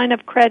personal line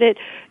of credit,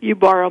 you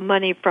borrow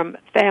money from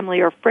family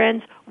or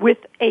friends with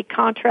a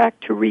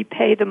contract to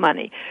repay the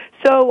money.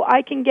 So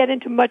I can get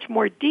into much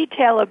more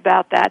detail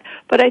about that,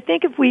 but I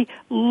think if we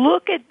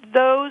look at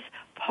those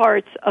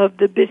parts of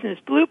the business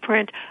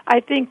blueprint,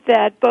 I think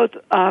that both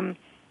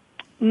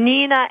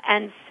Nina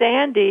and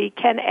Sandi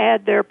can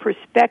add their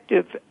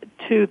perspective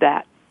to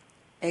that.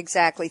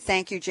 Exactly.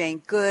 Thank you,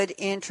 Jane. Good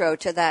intro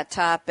to that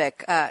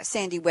topic.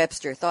 Sandi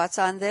Webster, thoughts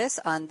on this,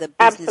 on the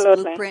business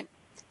Absolutely. blueprint?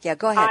 Yeah,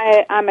 go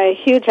ahead. I'm a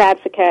huge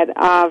advocate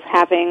of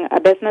having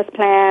a business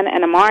plan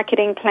and a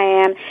marketing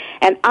plan,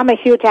 and I'm a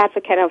huge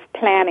advocate of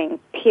planning,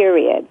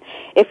 period.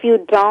 If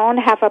you don't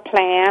have a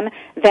plan,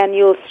 then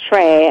you'll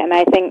stray, and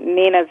I think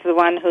Nina's the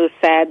one who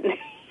said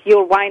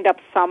you'll wind up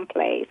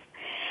someplace.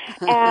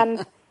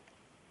 And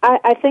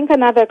I think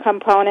another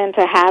component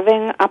to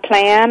having a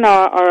plan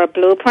or a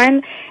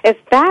blueprint is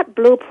that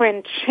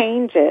blueprint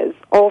changes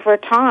over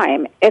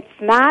time. It's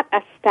not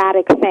a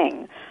static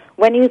thing.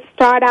 When you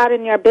start out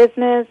in your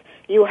business,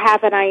 you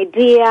have an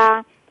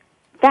idea.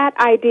 That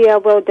idea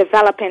will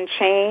develop and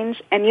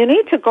change, and you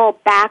need to go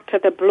back to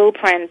the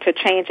blueprint to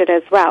change it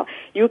as well.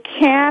 You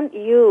can't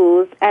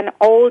use an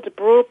old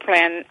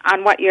blueprint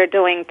on what you're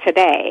doing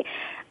today.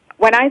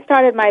 When I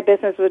started my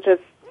business, which was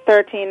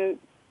 13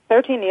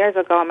 years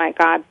ago, oh my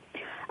God,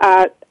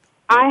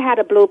 I had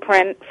a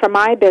blueprint for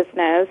my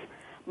business,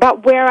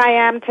 but where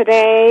I am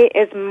today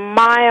is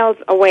miles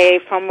away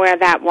from where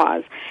that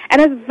was.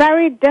 And it's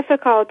very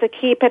difficult to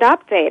keep it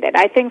updated.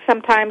 I think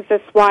sometimes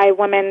that's why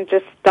women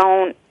just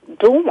don't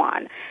do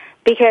one,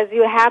 because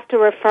you have to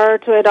refer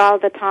to it all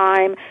the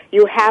time.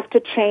 You have to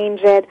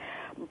change it.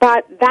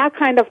 But that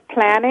kind of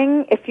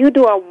planning, if you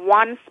do a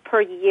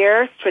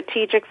once-per-year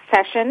strategic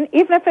session,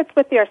 even if it's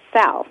with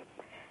yourself,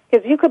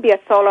 because you could be a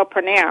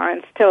solopreneur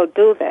and still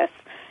do this,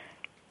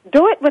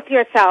 do it with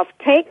yourself.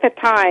 Take the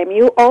time.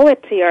 You owe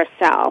it to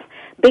yourself,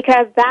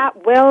 because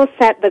that will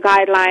set the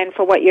guideline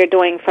for what you're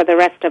doing for the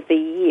rest of the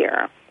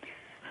year.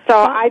 So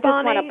I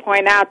just want to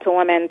point out to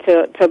women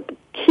to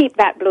keep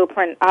that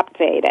blueprint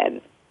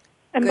updated.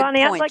 And Good Bonnie,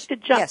 point. I'd like to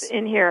jump Yes.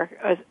 in here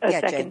a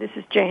second. Jane. This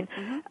is Jane.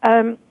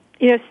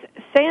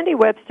 Sandi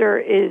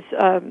Webster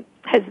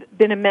has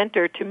been a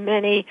mentor to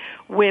many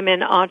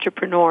women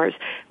entrepreneurs,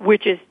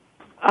 which is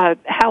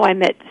how I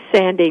met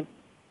Sandi.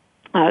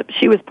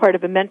 She was part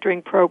of a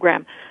mentoring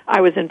program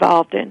I was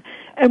involved in.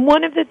 And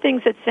one of the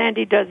things that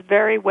Sandi does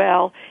very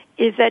well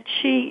is that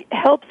she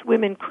helps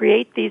women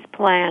create these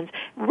plans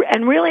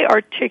and really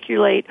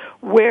articulate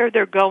where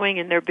they're going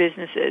in their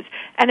businesses.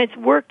 And it's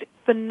worked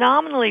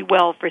phenomenally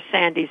well for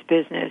Sandi's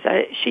business.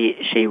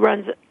 She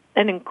runs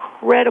an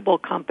incredible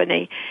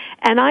company,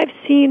 and I've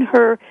seen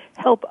her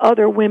help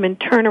other women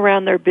turn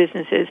around their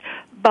businesses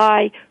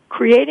by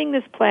creating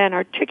this plan,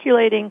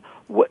 articulating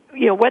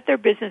what their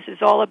business is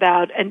all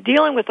about, and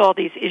dealing with all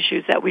these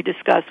issues that we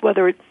discussed,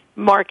 whether it's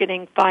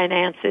marketing,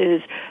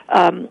 finances,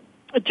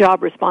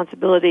 job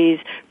responsibilities,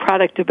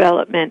 product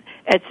development,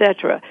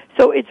 etc.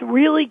 So it's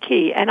really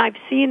key, and I've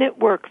seen it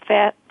work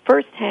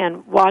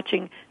firsthand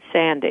watching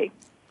Sandi.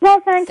 Well,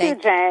 thank you,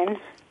 Jane.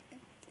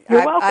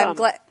 You're welcome.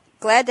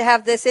 Glad to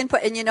have this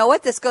input. And you know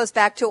what? This goes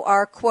back to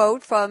our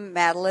quote from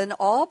Madeleine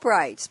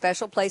Albright,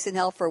 special place in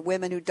hell for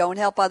women who don't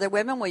help other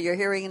women. Well, you're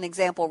hearing an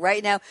example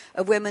right now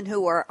of women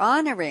who are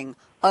honoring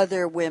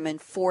other women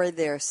for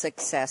their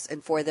success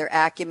and for their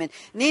acumen.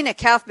 Nina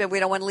Kaufman, we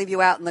don't want to leave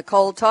you out in the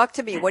cold. Talk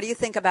to me. What do you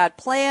think about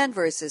plan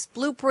versus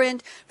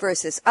blueprint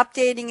versus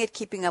updating it,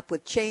 keeping up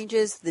with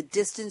changes, the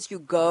distance you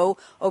go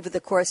over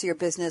the course of your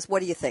business? What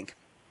do you think?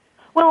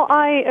 Well,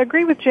 I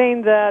agree with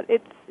Jane that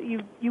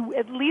you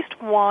at least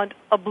want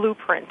a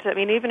blueprint. I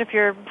mean, even if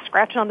you're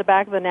scratching on the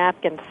back of the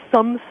napkin,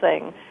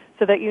 something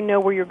so that you know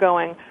where you're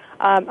going.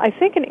 I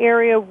think an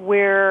area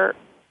where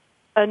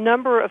a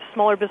number of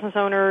smaller business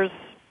owners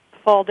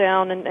fall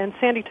down, and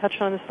Sandi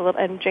touched on this a little,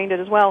 and Jane did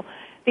as well,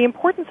 the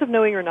importance of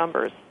knowing your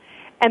numbers.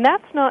 And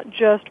that's not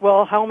just,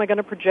 well, how am I going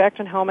to project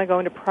and how am I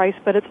going to price,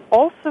 but it's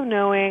also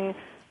knowing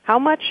how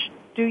much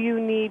do you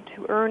need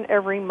to earn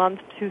every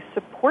month to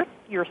support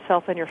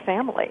yourself and your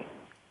family.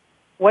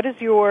 What is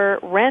your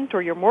rent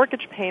or your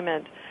mortgage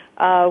payment?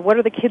 What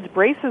are the kids'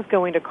 braces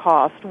going to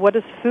cost? What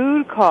does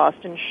food cost?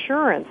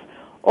 Insurance?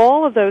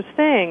 All of those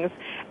things.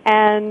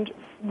 And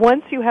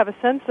once you have a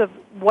sense of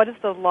what is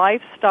the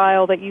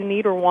lifestyle that you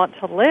need or want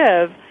to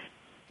live,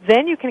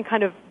 then you can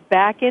kind of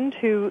back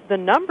into the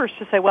numbers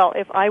to say, well,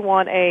 if I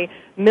want a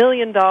 $1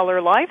 million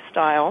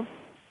lifestyle,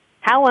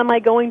 how am I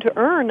going to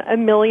earn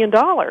 $1 million?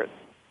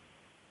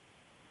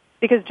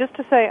 Because just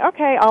to say,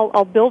 okay,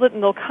 I'll build it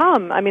and they'll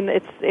come, I mean,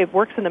 it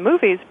works in the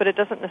movies, but it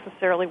doesn't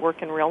necessarily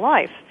work in real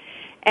life.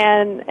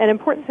 And an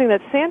important thing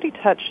that Sandi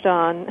touched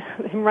on,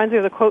 it reminds me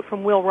of the quote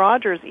from Will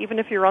Rogers, even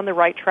if you're on the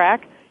right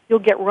track, you'll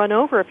get run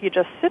over if you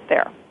just sit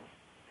there.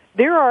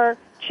 There are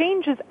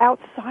changes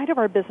outside of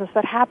our business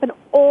that happen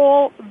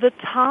all the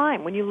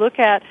time. When you look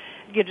at,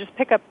 you just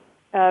pick up,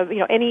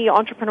 any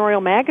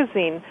entrepreneurial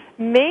magazine,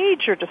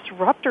 major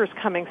disruptors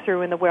coming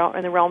through in the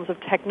realms of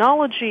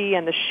technology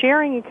and the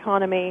sharing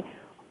economy.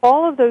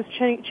 All of those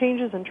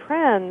changes and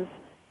trends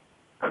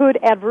could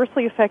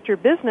adversely affect your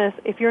business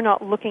if you're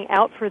not looking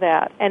out for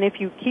that. And if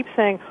you keep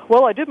saying,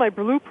 well, I did my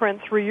blueprint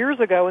 3 years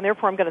ago, and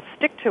therefore I'm going to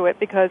stick to it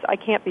because I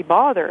can't be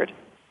bothered,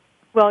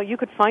 well, you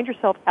could find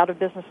yourself out of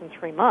business in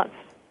 3 months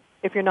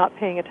if you're not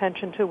paying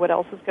attention to what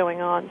else is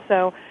going on.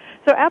 So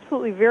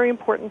absolutely very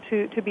important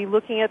to be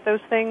looking at those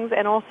things,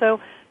 and also,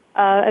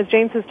 as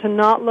Jane says, to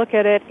not look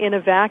at it in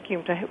a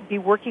vacuum, to be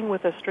working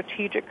with a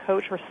strategic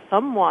coach or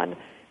someone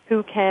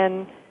who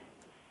can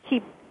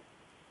keep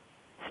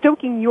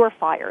stoking your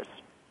fires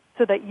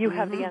so that you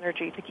have the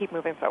energy to keep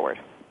moving forward.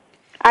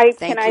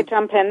 Can I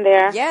jump in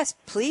there? Yes,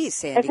 please,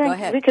 Sandi. I think Go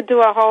ahead. we could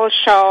do a whole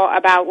show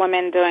about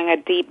women doing a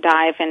deep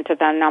dive into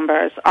their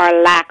numbers, or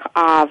lack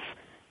of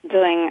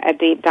doing a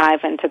deep dive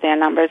into their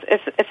numbers.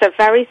 It's a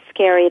very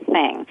scary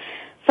thing.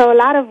 So a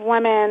lot of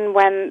women,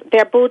 when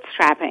they're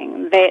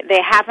bootstrapping, they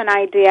have an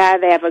idea,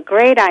 they have a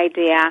great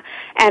idea,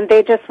 and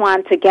they just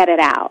want to get it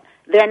out.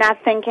 They're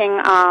not thinking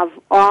of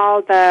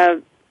all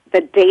the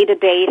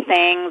day-to-day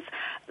things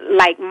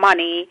like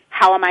money.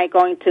 How am I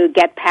going to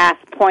get past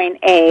point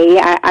A?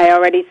 I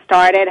already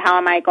started. How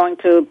am I going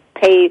to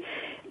pay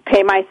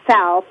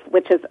myself,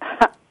 which is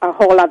a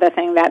whole other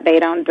thing that they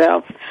don't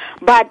do.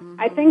 But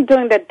I think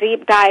doing the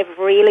deep dive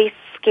really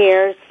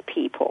scares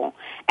people.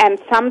 And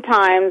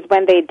sometimes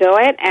when they do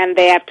it and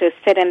they have to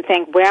sit and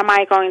think, where am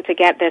I going to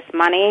get this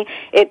money,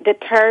 it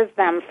deters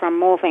them from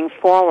moving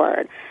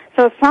forward.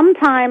 So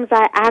sometimes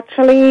I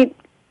actually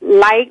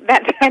like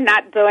that they're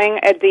not doing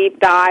a deep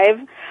dive.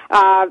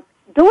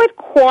 Do it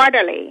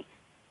quarterly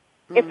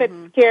if it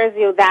scares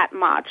you that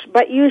much.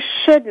 But you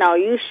should know.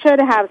 You should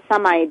have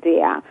some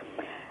idea.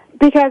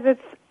 Because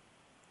it's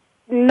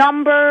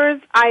numbers,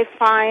 I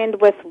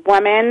find, with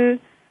women,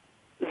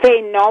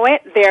 they know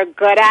it, they're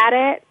good at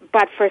it,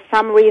 but for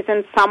some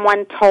reason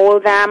someone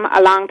told them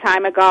a long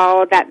time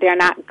ago that they're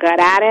not good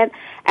at it,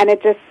 and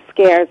it just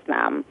scares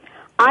them.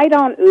 I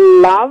don't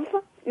love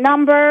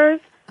numbers,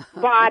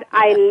 but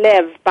I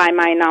live by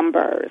my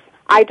numbers.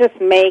 I just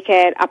make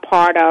it a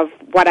part of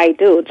what I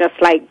do, just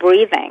like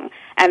breathing,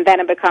 and then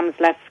it becomes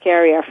less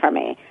scarier for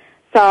me.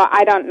 So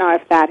I don't know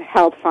if that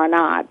helps or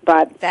not,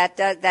 but that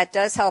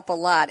does help a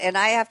lot. And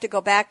I have to go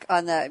back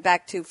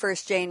to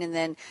first Jane and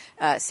then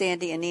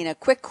Sandi and Nina.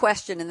 Quick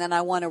question, and then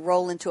I want to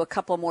roll into a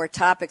couple more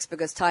topics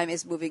because time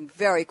is moving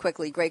very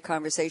quickly. Great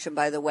conversation,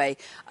 by the way.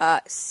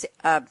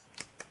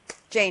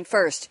 Jane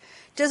first.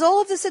 Does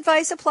all of this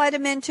advice apply to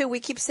men too?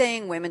 We keep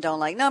saying women don't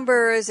like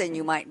numbers and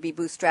you might be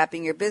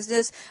bootstrapping your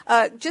business.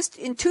 Just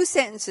in 2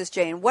 sentences,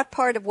 Jane, what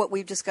part of what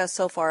we've discussed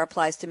so far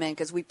applies to men?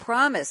 Because we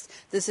promised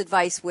this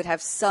advice would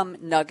have some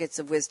nuggets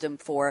of wisdom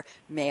for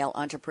male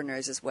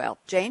entrepreneurs as well.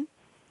 Jane?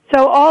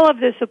 So all of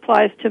this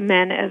applies to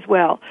men as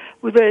well.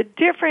 The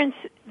difference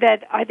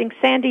that I think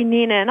Sandi,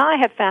 Nina, and I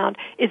have found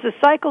is a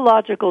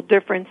psychological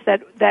difference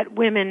that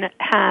women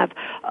have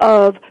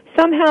of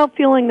somehow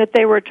feeling that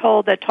they were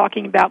told that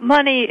talking about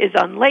money is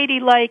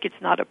unladylike, it's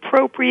not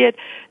appropriate.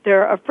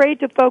 They're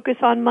afraid to focus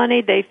on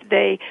money. They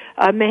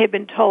may have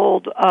been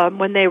told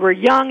when they were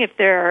young, if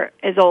they're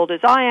as old as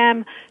I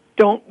am,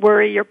 don't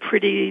worry your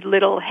pretty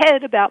little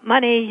head about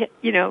money.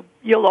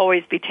 You'll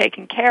always be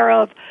taken care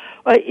of.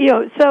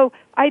 So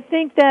I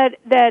think that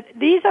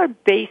these are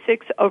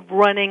basics of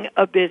running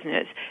a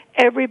business.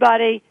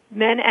 Everybody,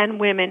 men and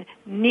women,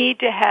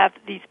 need to have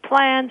these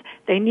plans.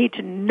 They need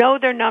to know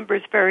their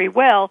numbers very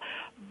well.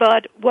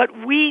 But what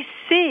we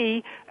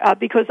see,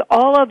 because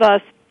all of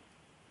us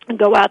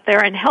go out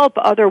there and help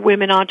other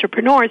women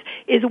entrepreneurs,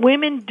 is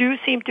women do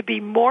seem to be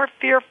more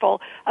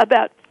fearful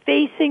about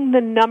facing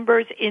the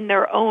numbers in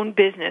their own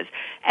business.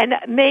 And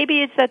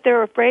maybe it's that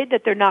they're afraid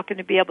that they're not going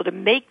to be able to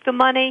make the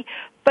money,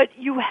 but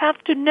you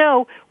have to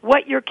know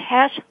what your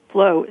cash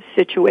flow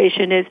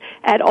situation is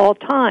at all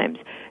times.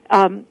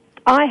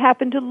 I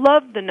happen to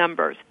love the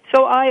numbers,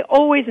 so I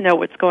always know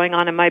what's going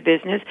on in my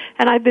business,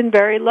 and I've been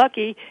very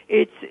lucky.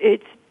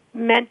 It's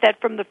meant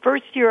that from the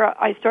first year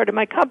I started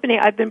my company,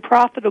 I've been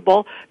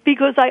profitable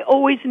because I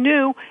always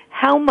knew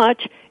how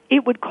much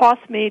it would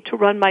cost me to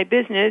run my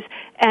business,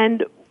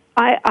 and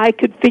I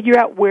could figure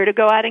out where to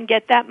go out and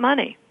get that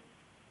money.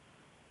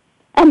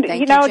 And,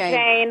 Thank you,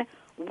 Jane,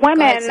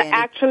 women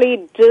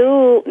actually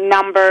do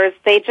numbers.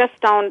 They just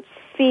don't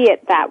see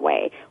it that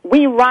way.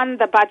 We run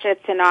the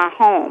budgets in our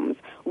homes.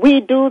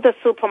 We do the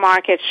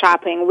supermarket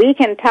shopping. We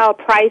can tell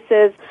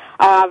prices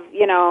of,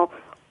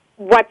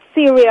 what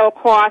cereal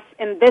costs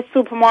in this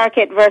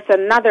supermarket versus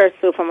another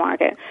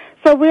supermarket.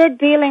 So we're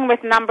dealing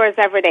with numbers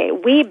every day.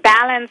 We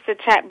balance the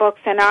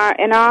checkbooks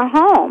in our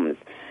homes.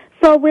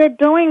 So we're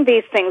doing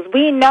these things.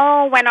 We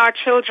know when our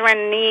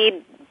children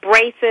need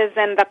braces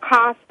and the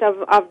cost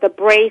of the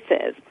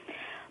braces.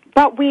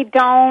 But we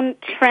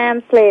don't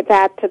translate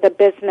that to the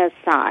business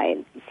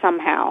side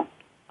somehow.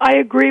 I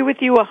agree with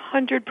you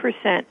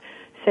 100%,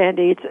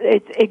 Sandy.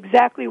 It's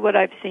exactly what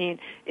I've seen,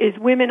 is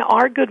women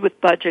are good with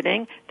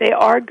budgeting. They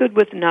are good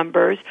with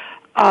numbers.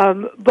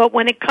 But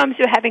when it comes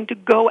to having to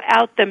go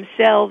out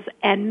themselves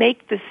and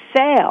make the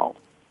sale,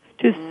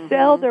 to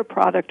sell their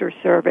product or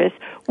service,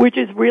 which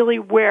is really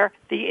where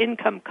the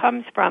income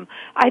comes from,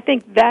 I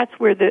think that's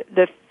where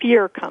the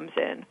fear comes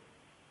in.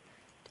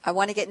 I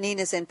want to get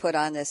Nina's input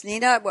on this.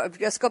 Nina,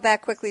 just go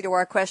back quickly to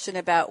our question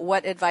about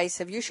what advice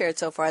have you shared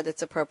so far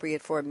that's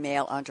appropriate for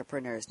male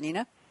entrepreneurs.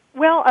 Nina?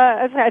 Well,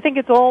 I think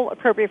it's all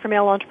appropriate for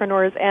male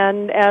entrepreneurs,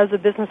 and as a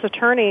business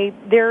attorney,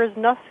 there is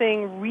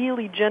nothing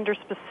really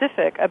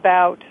gender-specific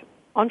about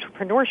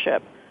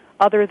entrepreneurship,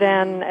 other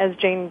than, as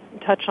Jane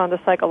touched on, the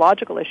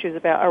psychological issues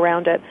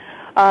around it.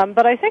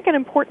 But I think an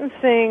important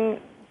thing,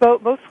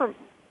 both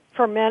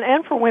for men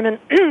and for women,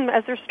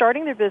 as they're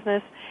starting their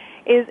business,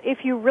 is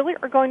if you really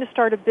are going to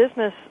start a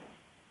business,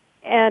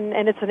 and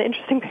it's an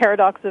interesting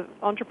paradox of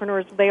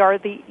entrepreneurs, they are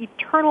the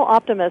eternal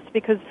optimists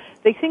because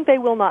they think they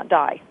will not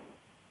die.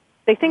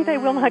 They think they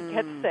will not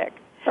get sick.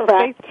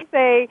 Correct. They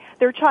think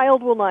their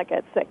child will not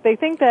get sick. They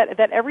think that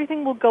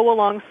everything will go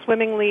along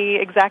swimmingly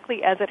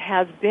exactly as it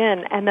has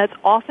been, and that's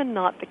often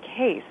not the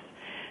case.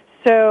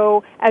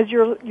 So as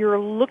you're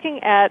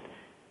looking at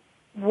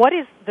what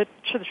is the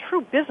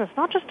true business,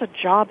 not just a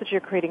job that you're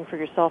creating for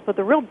yourself, but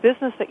the real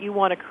business that you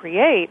want to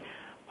create,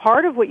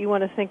 part of what you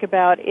want to think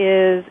about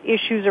is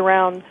issues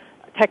around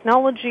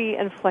technology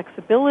and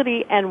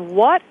flexibility, and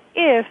what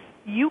if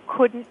you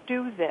couldn't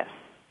do this?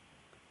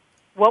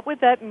 What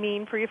would that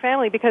mean for your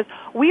family? Because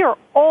we are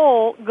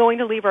all going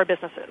to leave our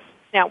businesses.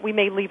 Now, we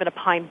may leave in a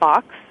pine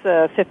box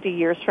 50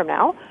 years from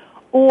now,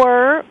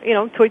 or,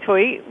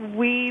 toy,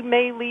 we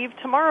may leave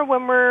tomorrow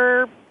when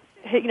we're,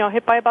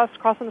 hit by a bus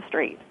crossing the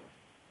street.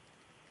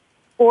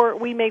 Or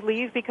we may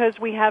leave because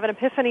we have an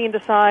epiphany and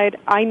decide,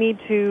 I need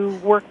to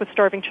work with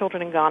starving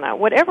children in Ghana.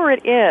 Whatever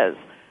it is,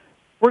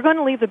 we're going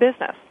to leave the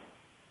business.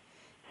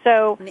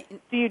 So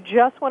do you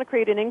just want to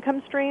create an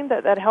income stream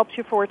that helps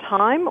you for a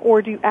time,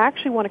 or do you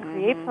actually want to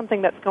create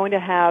something that's going to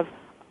have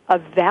a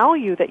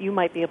value that you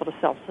might be able to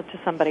sell to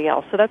somebody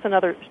else? So that's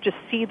another just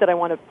seed that I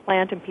want to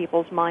plant in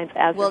people's minds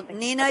as well,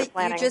 Nina,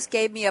 you just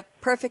gave me a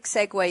perfect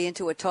segue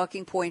into a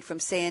talking point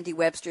from Sandi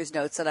Webster's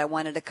notes that I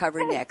wanted to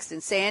cover next.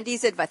 And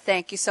Sandi's advice,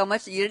 thank you so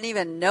much. You didn't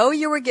even know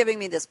you were giving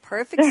me this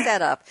perfect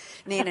setup,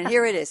 Nina. And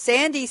here it is.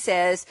 Sandi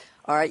says,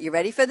 all right, you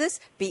ready for this?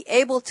 Be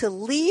able to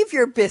leave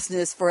your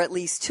business for at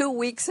least 2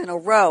 weeks in a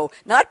row.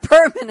 Not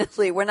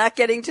permanently. We're not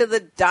getting to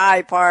the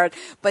die part.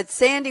 But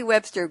Sandi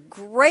Webster,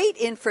 great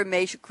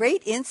information,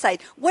 great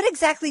insight. What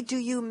exactly do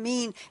you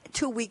mean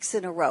 2 weeks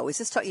in a row? Is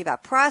this talking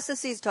about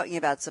processes, talking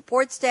about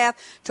support staff,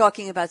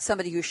 talking about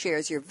somebody who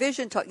shares your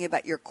vision, talking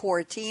about your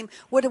core team?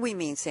 What do we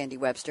mean, Sandi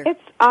Webster?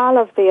 It's all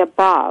of the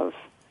above.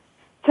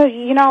 So,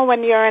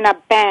 when you're in a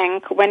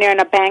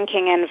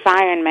banking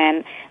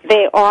environment,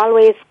 they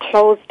always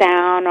close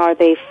down or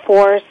they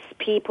force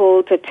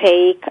people to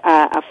take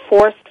a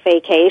forced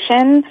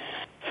vacation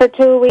for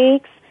 2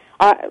 weeks.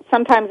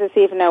 Sometimes it's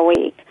even a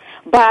week.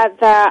 But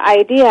the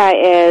idea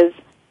is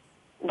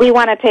we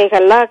want to take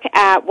a look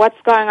at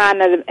what's going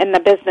on in the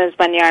business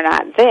when you're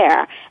not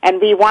there. And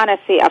we want to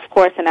see, of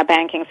course, in a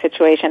banking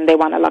situation, they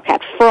want to look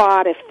at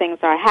fraud if things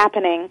are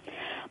happening.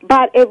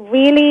 But it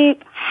really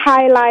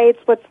highlights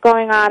what's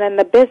going on in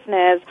the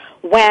business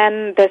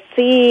when the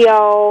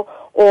CEO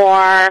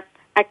or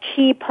a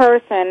key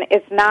person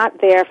is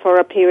not there for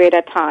a period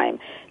of time?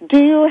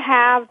 Do you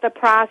have the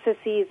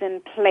processes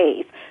in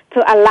place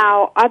to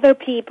allow other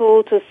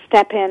people to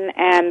step in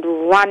and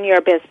run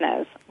your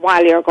business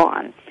while you're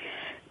gone?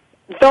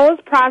 Those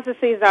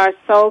processes are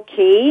so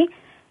key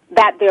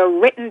that they're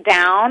written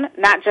down,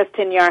 not just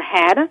in your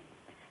head.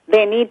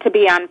 They need to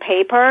be on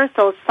paper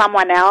so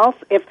someone else,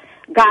 if,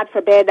 God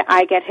forbid,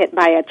 I get hit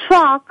by a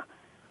truck,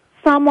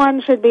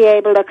 someone should be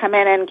able to come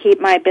in and keep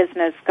my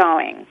business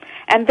going.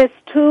 And this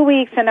 2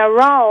 weeks in a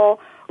row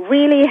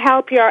really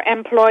help your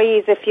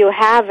employees, if you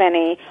have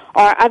any,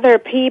 or other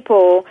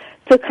people,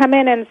 to come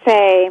in and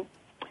say,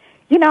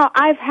 you know,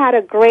 I've had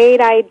a great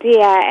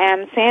idea,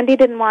 and Sandi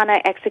didn't want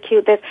to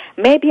execute this.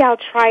 Maybe I'll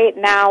try it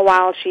now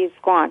while she's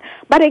gone.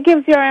 But it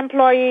gives your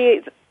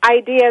employees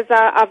ideas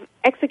of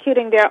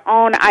executing their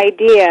own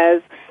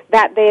ideas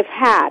that they've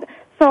had.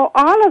 So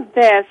all of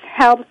this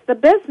helps the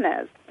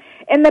business.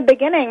 In the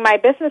beginning, my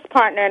business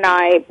partner and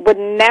I would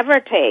never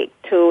take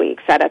 2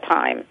 weeks at a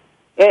time.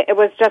 It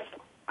was just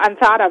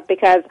unthought of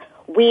because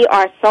we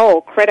are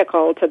so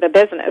critical to the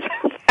business.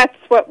 That's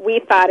what we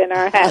thought in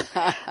our heads.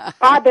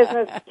 Our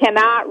business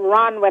cannot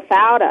run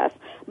without us.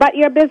 But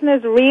your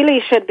business really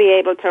should be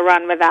able to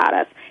run without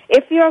us.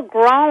 If you're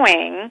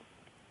growing,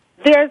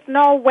 there's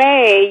no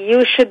way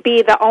you should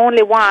be the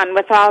only one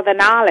with all the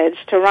knowledge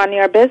to run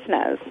your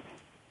business.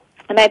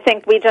 And I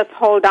think we just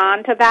hold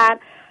on to that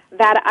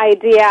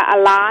idea a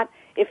lot.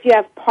 If you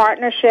have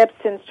partnerships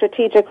and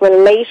strategic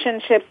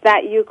relationships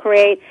that you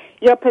create,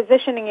 you're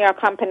positioning your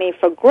company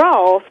for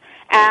growth,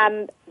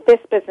 and this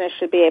business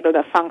should be able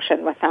to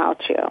function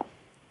without you.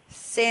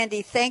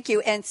 Sandi, thank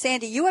you. And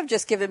Sandi, you have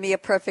just given me a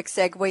perfect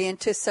segue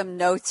into some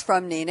notes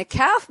from Nina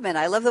Kaufman.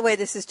 I love the way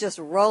this is just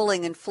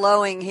rolling and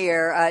flowing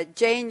here.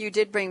 Jane, you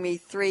did bring me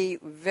 3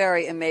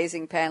 very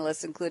amazing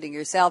panelists, including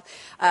yourself.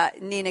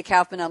 Nina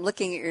Kaufman, I'm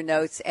looking at your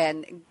notes,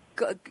 and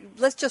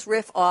let's just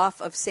riff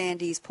off of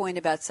Sandi's point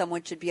about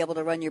someone should be able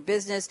to run your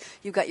business.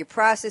 You've got your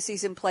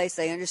processes in place.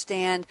 They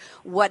understand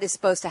what is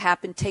supposed to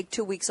happen. Take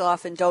 2 weeks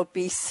off and don't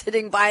be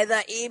sitting by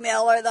the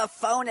email or the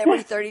phone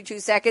every 32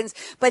 seconds.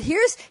 But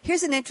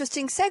here's an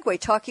interesting segue,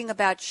 talking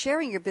about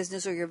sharing your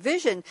business or your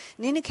vision.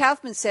 Nina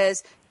Kaufman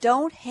says,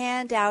 don't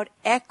hand out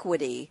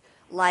equity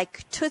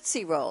like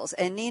Tootsie Rolls.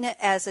 And Nina,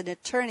 as an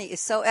attorney, is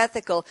so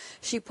ethical.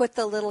 She put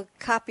the little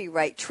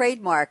copyright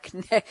trademark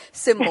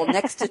symbol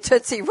next to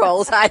Tootsie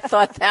Rolls. I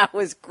thought that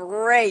was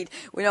great.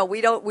 We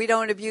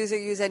don't abuse or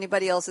use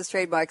anybody else's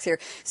trademarks here.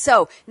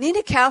 So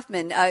Nina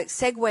Kaufman,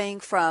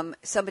 segueing from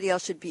somebody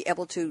else should be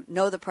able to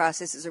know the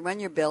processes and run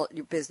your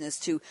business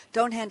to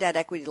don't hand out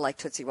equity like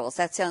Tootsie Rolls.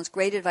 That sounds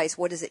great advice.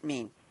 What does it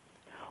mean?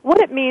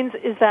 What it means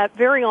is that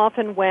very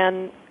often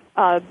when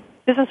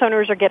business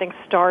owners are getting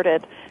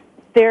started,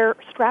 they're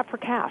strapped for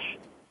cash.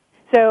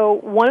 So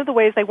one of the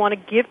ways they want to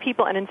give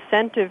people an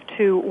incentive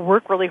to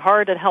work really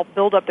hard and help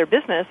build up their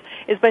business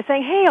is by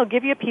saying, hey, I'll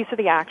give you a piece of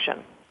the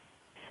action.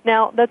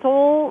 Now, that's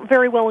all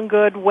very well and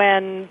good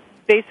when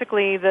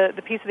basically the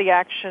piece of the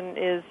action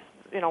is,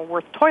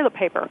 worth toilet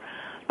paper.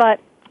 But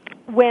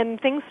when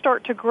things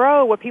start to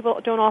grow, what people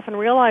don't often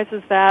realize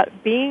is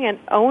that being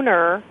an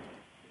owner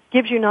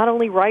gives you not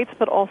only rights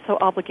but also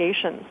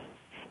obligations.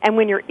 And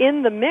when you're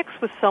in the mix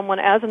with someone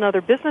as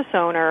another business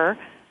owner,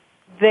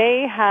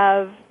 they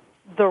have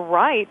the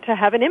right to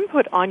have an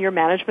input on your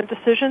management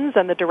decisions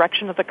and the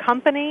direction of the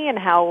company and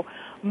how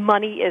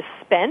money is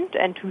spent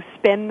and to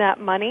spend that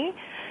money.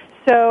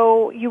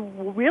 So you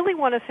really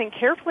want to think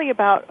carefully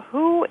about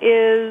who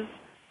is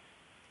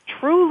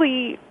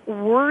truly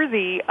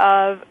worthy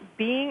of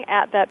being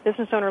at that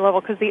business owner level,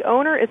 because the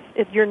owner,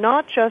 you're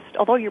not just,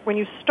 although when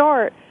you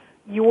start,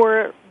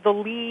 you're the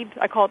lead,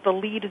 I call it the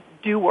lead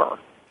doer,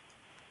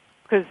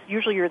 because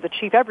usually you're the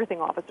chief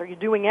everything officer, you're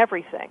doing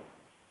everything.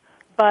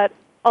 But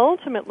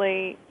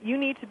ultimately, you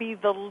need to be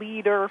the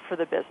leader for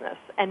the business.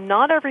 And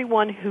not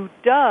everyone who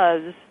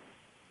does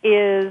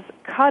is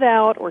cut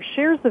out or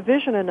shares the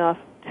vision enough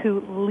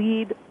to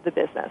lead the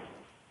business.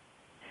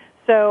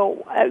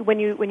 So when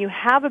you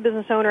have a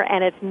business owner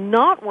and it's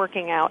not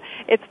working out,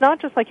 it's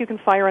not just like you can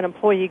fire an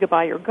employee,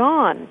 goodbye, you're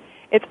gone.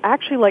 It's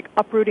actually like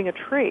uprooting a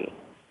tree,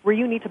 where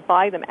you need to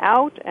buy them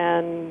out,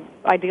 and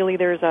ideally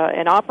there's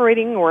an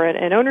operating or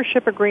an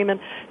ownership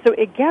agreement. So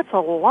it gets a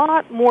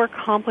lot more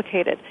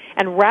complicated.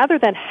 And rather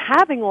than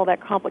having all that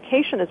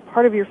complication as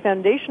part of your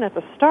foundation at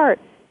the start,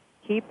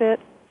 keep it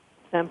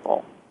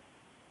simple.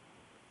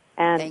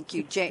 And thank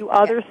you, Jane. Do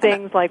other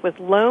things like with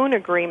loan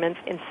agreements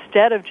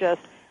instead of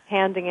just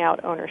handing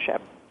out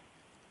ownership.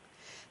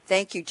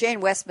 Thank you.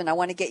 Jane Wesman, I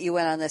want to get you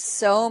in on this.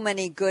 So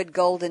many good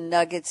golden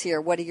nuggets here.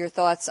 What are your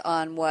thoughts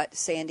on what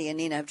Sandi and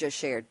Nina have just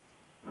shared?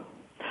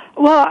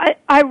 Well,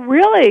 I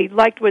really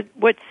liked what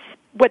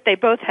they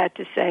both had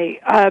to say.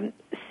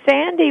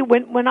 Sandi,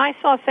 when I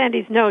saw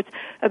Sandi's notes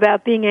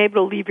about being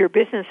able to leave your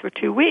business for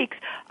 2 weeks,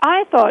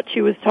 I thought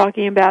she was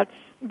talking about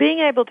being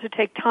able to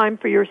take time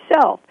for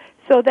yourself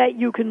so that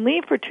you can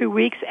leave for 2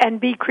 weeks and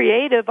be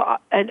creative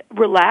and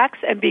relax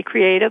and be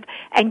creative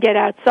and get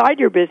outside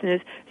your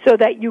business so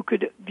that you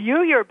could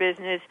view your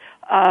business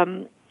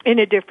in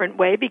a different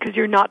way because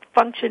you're not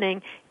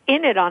functioning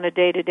in it on a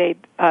day-to-day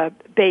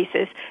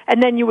basis,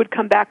 and then you would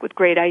come back with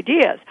great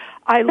ideas.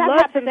 I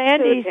love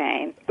Sandy's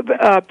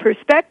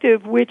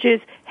perspective, which is,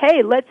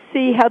 hey, let's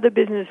see how the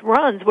business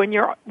runs when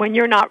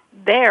you're not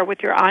there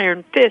with your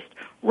iron fist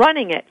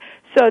running it.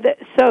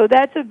 So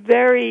that's a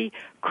very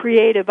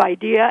creative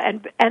idea,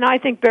 and I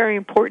think very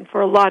important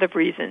for a lot of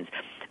reasons.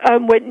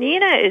 What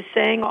Nina is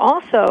saying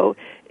also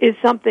is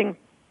something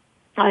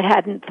I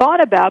hadn't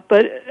thought about,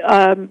 but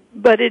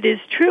it is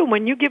true.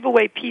 When you give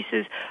away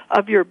pieces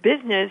of your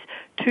business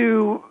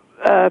to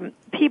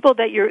people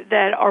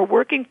that are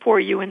working for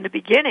you in the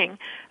beginning,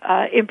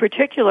 in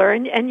particular,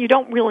 and you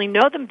don't really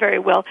know them very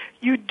well,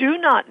 you do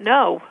not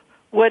know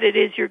what it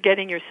is you're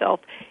getting yourself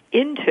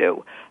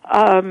into,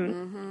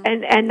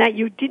 and that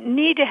you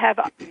need to have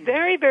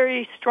very,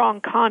 very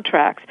strong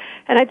contracts.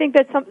 And I think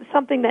that's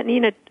something that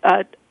Nina,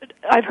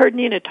 I've heard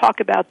Nina talk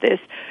about this,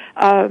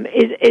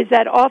 is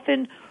that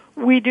often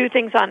we do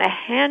things on a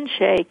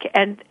handshake,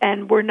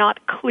 and we're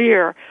not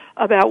clear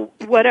about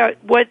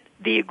what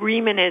the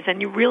agreement is,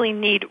 and you really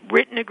need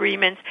written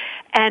agreements.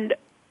 And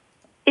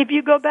if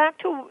you go back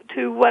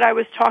to what I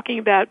was talking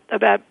about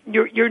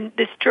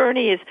this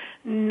journey is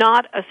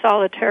not a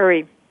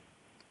solitary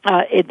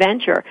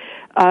adventure.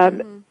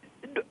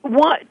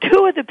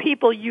 Two of the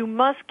people you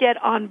must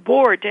get on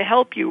board to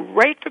help you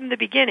right from the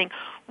beginning.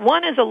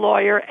 One is a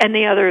lawyer, and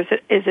the other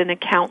is an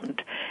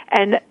accountant.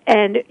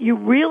 And you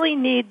really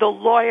need the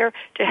lawyer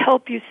to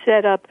help you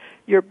set up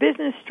your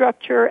business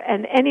structure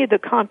and any of the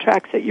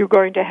contracts that you're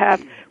going to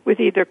have with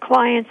either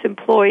clients,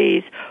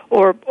 employees,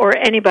 or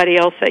anybody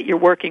else that you're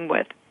working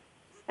with.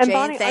 And Jane,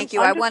 Bonnie, thank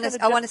you. I want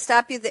to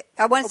stop you.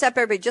 I want to stop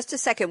everybody just a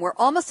second. We're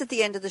almost at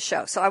the end of the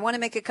show, so I want to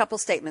make a couple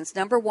statements.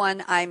 Number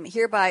one, I'm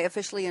hereby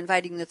officially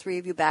inviting the three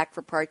of you back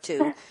for part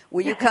 2.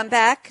 Will you come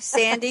back,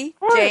 Sandi,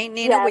 Jane,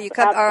 Nina? Yes, will you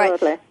come?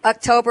 Absolutely. All right,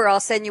 October. I'll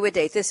send you a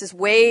date. This is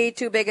way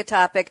too big a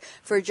topic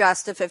for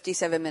just a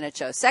 57-minute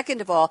show.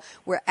 Second of all,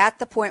 we're at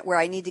the point where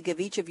I need to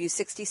give each of you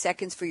 60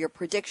 seconds for your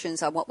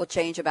predictions on what will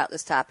change about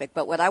this topic.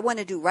 But what I want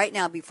to do right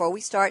now, before we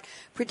start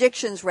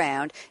predictions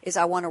round, is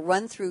I want to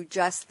run through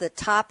just the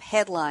top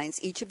headlines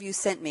each of you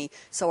sent me,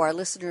 so our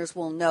listeners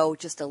will know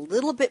just a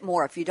little bit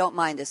more, if you don't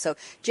mind us. So,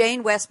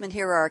 Jane Westman,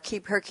 here are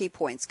her key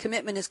points.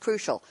 Commitment is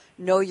crucial.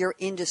 Know your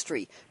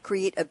industry.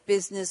 Create a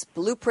business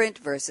blueprint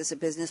versus a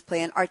business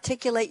plan.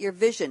 Articulate your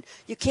vision.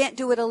 You can't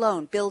do it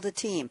alone. Build a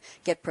team.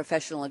 Get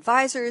professional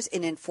advisors,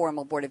 an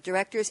informal board of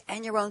directors,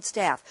 and your own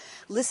staff.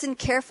 Listen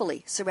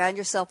carefully. Surround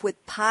yourself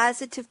with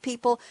positive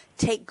people.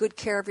 Take good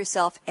care of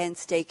yourself and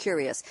stay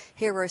curious.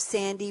 Here are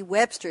Sandi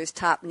Webster's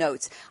top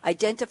notes.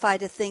 Identify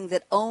the thing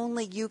that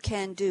only you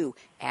can do.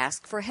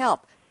 Ask for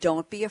help.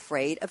 Don't be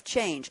afraid of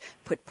change.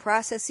 Put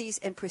processes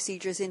and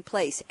procedures in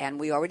place. And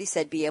we already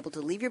said be able to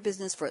leave your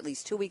business for at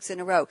least 2 weeks in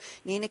a row.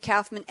 Nina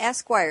Kaufman,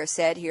 Esquire,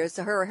 said, here's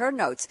her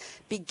notes.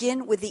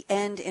 Begin with the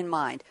end in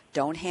mind.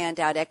 Don't hand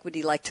out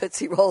equity like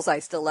Tootsie Rolls. I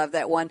still love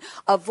that one.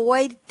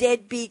 Avoid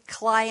deadbeat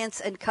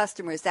clients and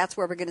customers. That's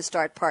where we're going to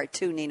start part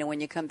 2, Nina,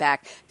 when you come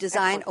back.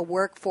 Design a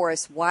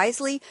workforce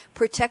wisely.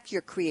 Protect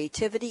your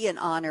creativity and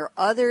honor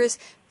others.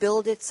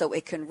 Build it so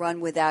it can run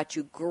without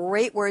you.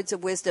 Great words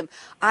of wisdom.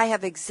 I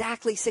have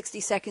exactly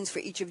 60 seconds for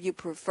each of you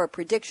for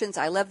predictions.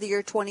 I love the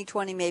year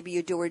 2020. Maybe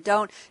you do or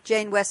don't.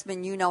 Jane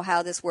Westman, you know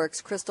how this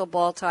works. Crystal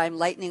ball time,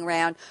 lightning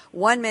round.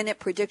 1 minute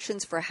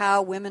predictions for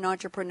how women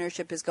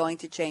entrepreneurship is going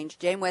to change.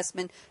 Jane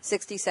Westman,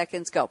 60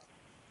 seconds, go.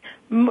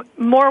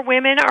 More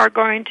women are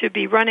going to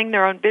be running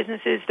their own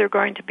businesses. They're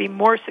going to be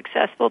more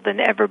successful than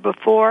ever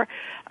before.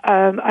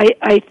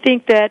 I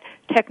think that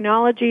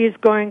technology is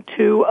going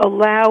to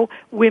allow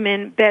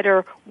women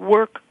better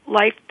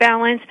work-life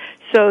balance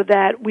so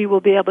that we will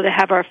be able to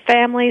have our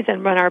families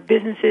and run our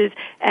businesses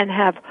and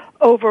have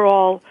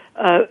overall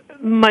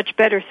much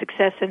better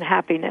success and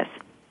happiness.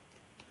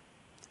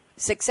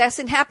 Success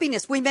and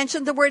happiness. We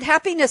mentioned the word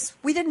happiness.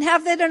 We didn't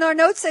have that in our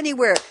notes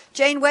anywhere.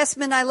 Jane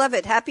Westman, I love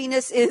it.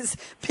 Happiness is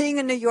being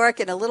in New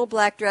York in a little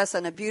black dress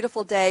on a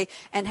beautiful day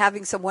and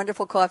having some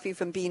wonderful coffee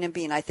from Bean &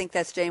 Bean. I think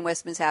that's Jane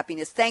Westman's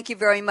happiness. Thank you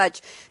very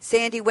much.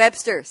 Sandi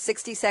Webster,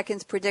 60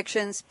 seconds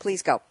predictions.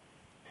 Please go.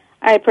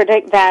 I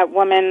predict that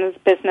women's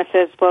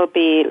businesses will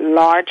be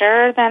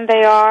larger than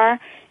they are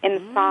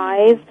in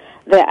size.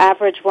 The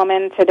average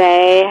woman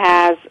today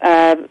has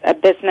a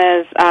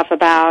business of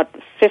about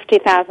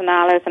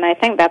 $50,000, and I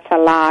think that's a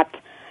lot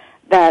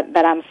that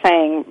I'm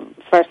saying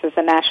versus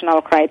the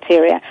national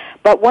criteria.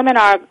 But women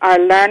are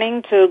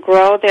learning to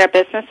grow their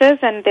businesses,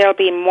 and there'll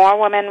be more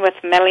women with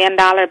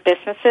million-dollar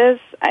businesses,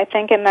 I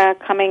think, in the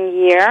coming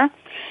year.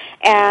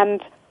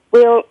 And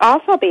we'll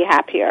also be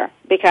happier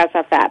because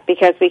of that,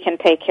 because we can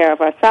take care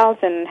of ourselves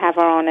and have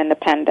our own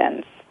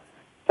independence.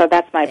 So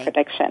that's my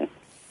prediction.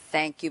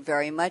 Thank you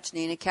very much,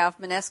 Nina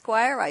Kaufman,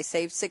 Esquire. I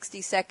saved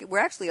 60 seconds. We're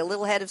actually a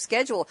little ahead of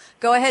schedule.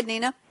 Go ahead,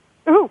 Nina.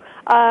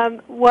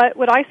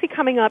 What I see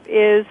coming up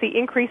is the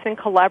increase in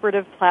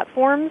collaborative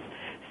platforms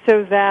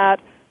so that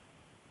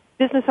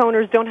business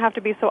owners don't have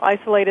to be so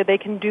isolated. They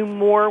can do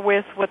more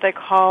with what they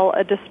call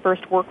a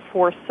dispersed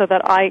workforce so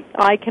that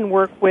I can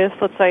work with,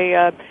 let's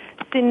say,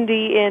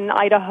 Cindy in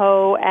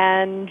Idaho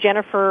and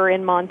Jennifer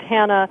in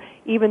Montana,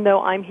 even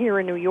though I'm here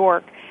in New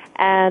York.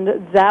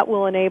 And that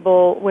will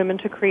enable women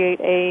to create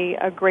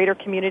a greater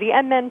community,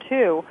 and men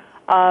too,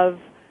 of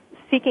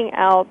seeking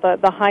out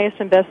the highest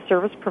and best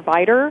service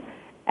provider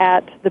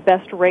at the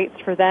best rates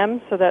for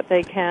them so that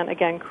they can,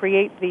 again,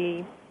 create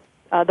the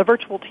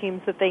virtual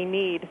teams that they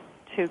need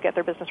to get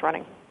their business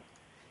running.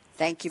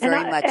 Thank you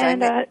very much. Go ahead,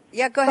 Sandy.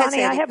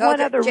 Bonnie, I have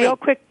one other Jane. real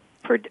quick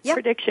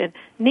prediction.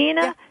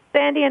 Nina,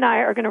 Sandy, and I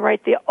are going to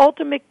write the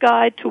ultimate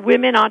guide to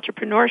women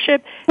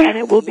entrepreneurship, and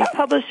it will be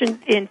published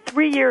in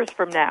 3 years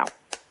from now.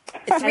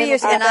 3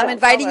 years, and I'm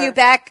inviting you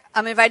back.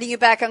 I'm inviting you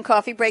back on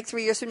Coffee Break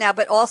 3 years from now,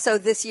 but also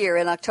this year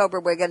in October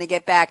we're going to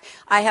get back.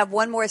 I have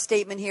one more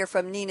statement here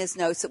from Nina's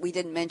notes that we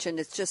didn't mention.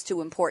 It's just too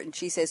important.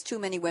 She says, too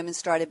many women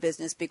start a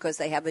business because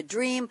they have a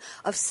dream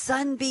of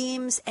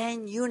sunbeams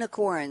and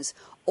unicorns,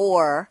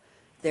 or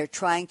they're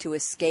trying to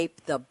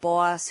escape the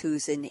boss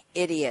who's an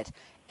idiot.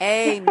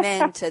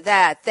 Amen to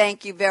that.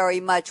 Thank you very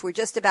much. We're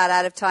just about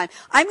out of time.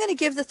 I'm going to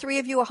give the three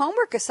of you a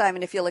homework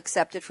assignment if you'll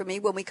accept it for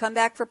me. When we come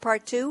back for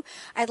part 2,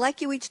 I'd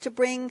like you each to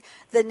bring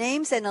the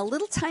names and a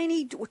little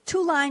tiny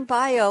 2-line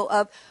bio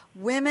of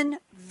women,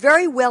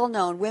 very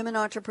well-known women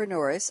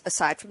entrepreneurs,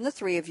 aside from the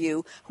three of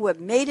you, who have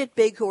made it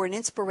big, who are an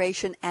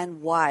inspiration, and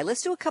why.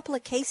 Let's do a couple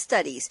of case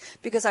studies,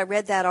 because I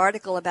read that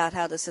article about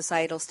how the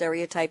societal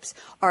stereotypes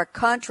are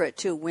contra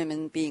to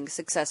women being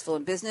successful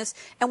in business,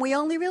 and we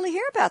only really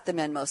hear about the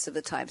men most of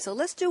the time. So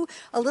let's do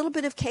a little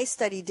bit of case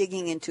study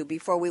digging into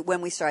when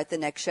we start the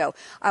next show.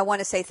 I want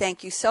to say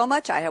thank you so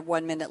much. I have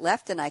 1 minute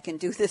left, and I can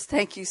do this.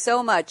 Thank you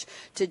so much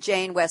to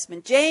Jane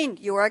Wesman. Jane,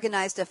 you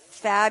organized a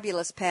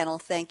fabulous panel.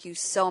 Thank you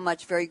so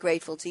much. Very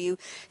grateful to you.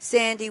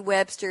 Sandi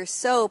Webster,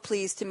 so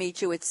pleased to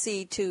meet you at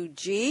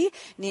C2G.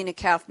 Nina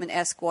Kaufman,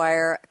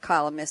 Esquire,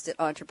 columnist at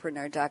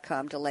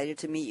Entrepreneur.com. Delighted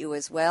to meet you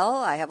as well.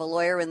 I have a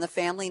lawyer in the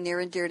family near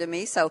and dear to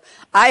me, so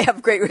I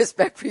have great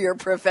respect for your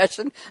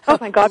profession. Oh,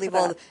 my God, for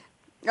that.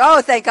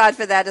 Oh, thank God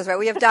for that as well.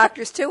 We have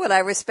doctors, too, and I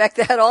respect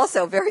that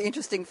also. Very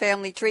interesting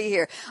family tree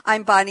here.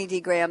 I'm Bonnie D.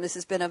 Graham. This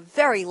has been a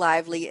very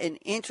lively and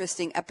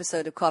interesting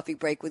episode of Coffee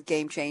Break with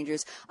Game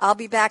Changers. I'll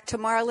be back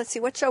tomorrow. Let's see,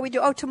 what shall we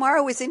do? Oh,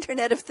 tomorrow is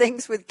Internet of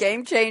Things with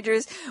Game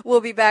Changers. We'll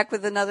be back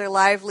with another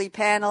lively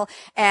panel,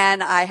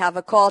 and I have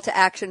a call to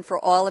action for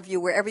all of you,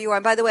 wherever you are.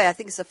 And by the way, I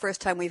think it's the first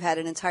time we've had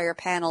an entire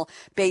panel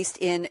based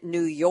in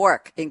New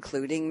York,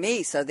 including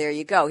me. So there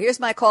you go. Here's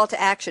my call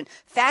to action.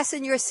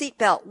 Fasten your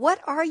seatbelt. What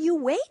are you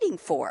waiting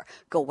for?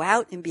 Go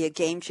out and be a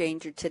game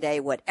changer today,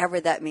 whatever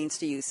that means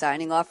to you.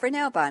 Signing off for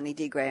now, Bonnie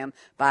D. Graham.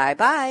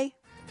 Bye-bye.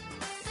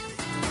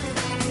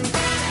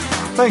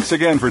 Thanks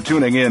again for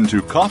tuning in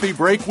to Coffee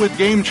Break with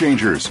Game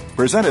Changers,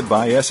 presented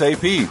by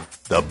SAP.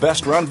 The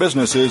best-run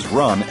businesses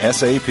run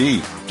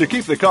SAP. To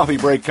keep the Coffee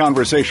Break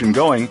conversation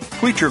going,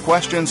 tweet your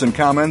questions and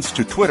comments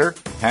to Twitter,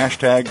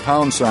 #SAPRADIO.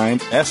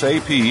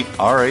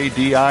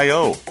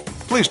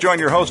 Please join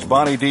your host,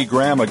 Bonnie D.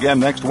 Graham, again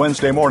next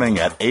Wednesday morning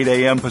at 8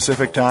 a.m.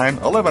 Pacific Time,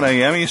 11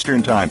 a.m.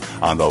 Eastern Time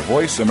on the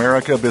Voice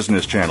America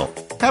Business Channel.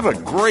 Have a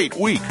great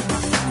week.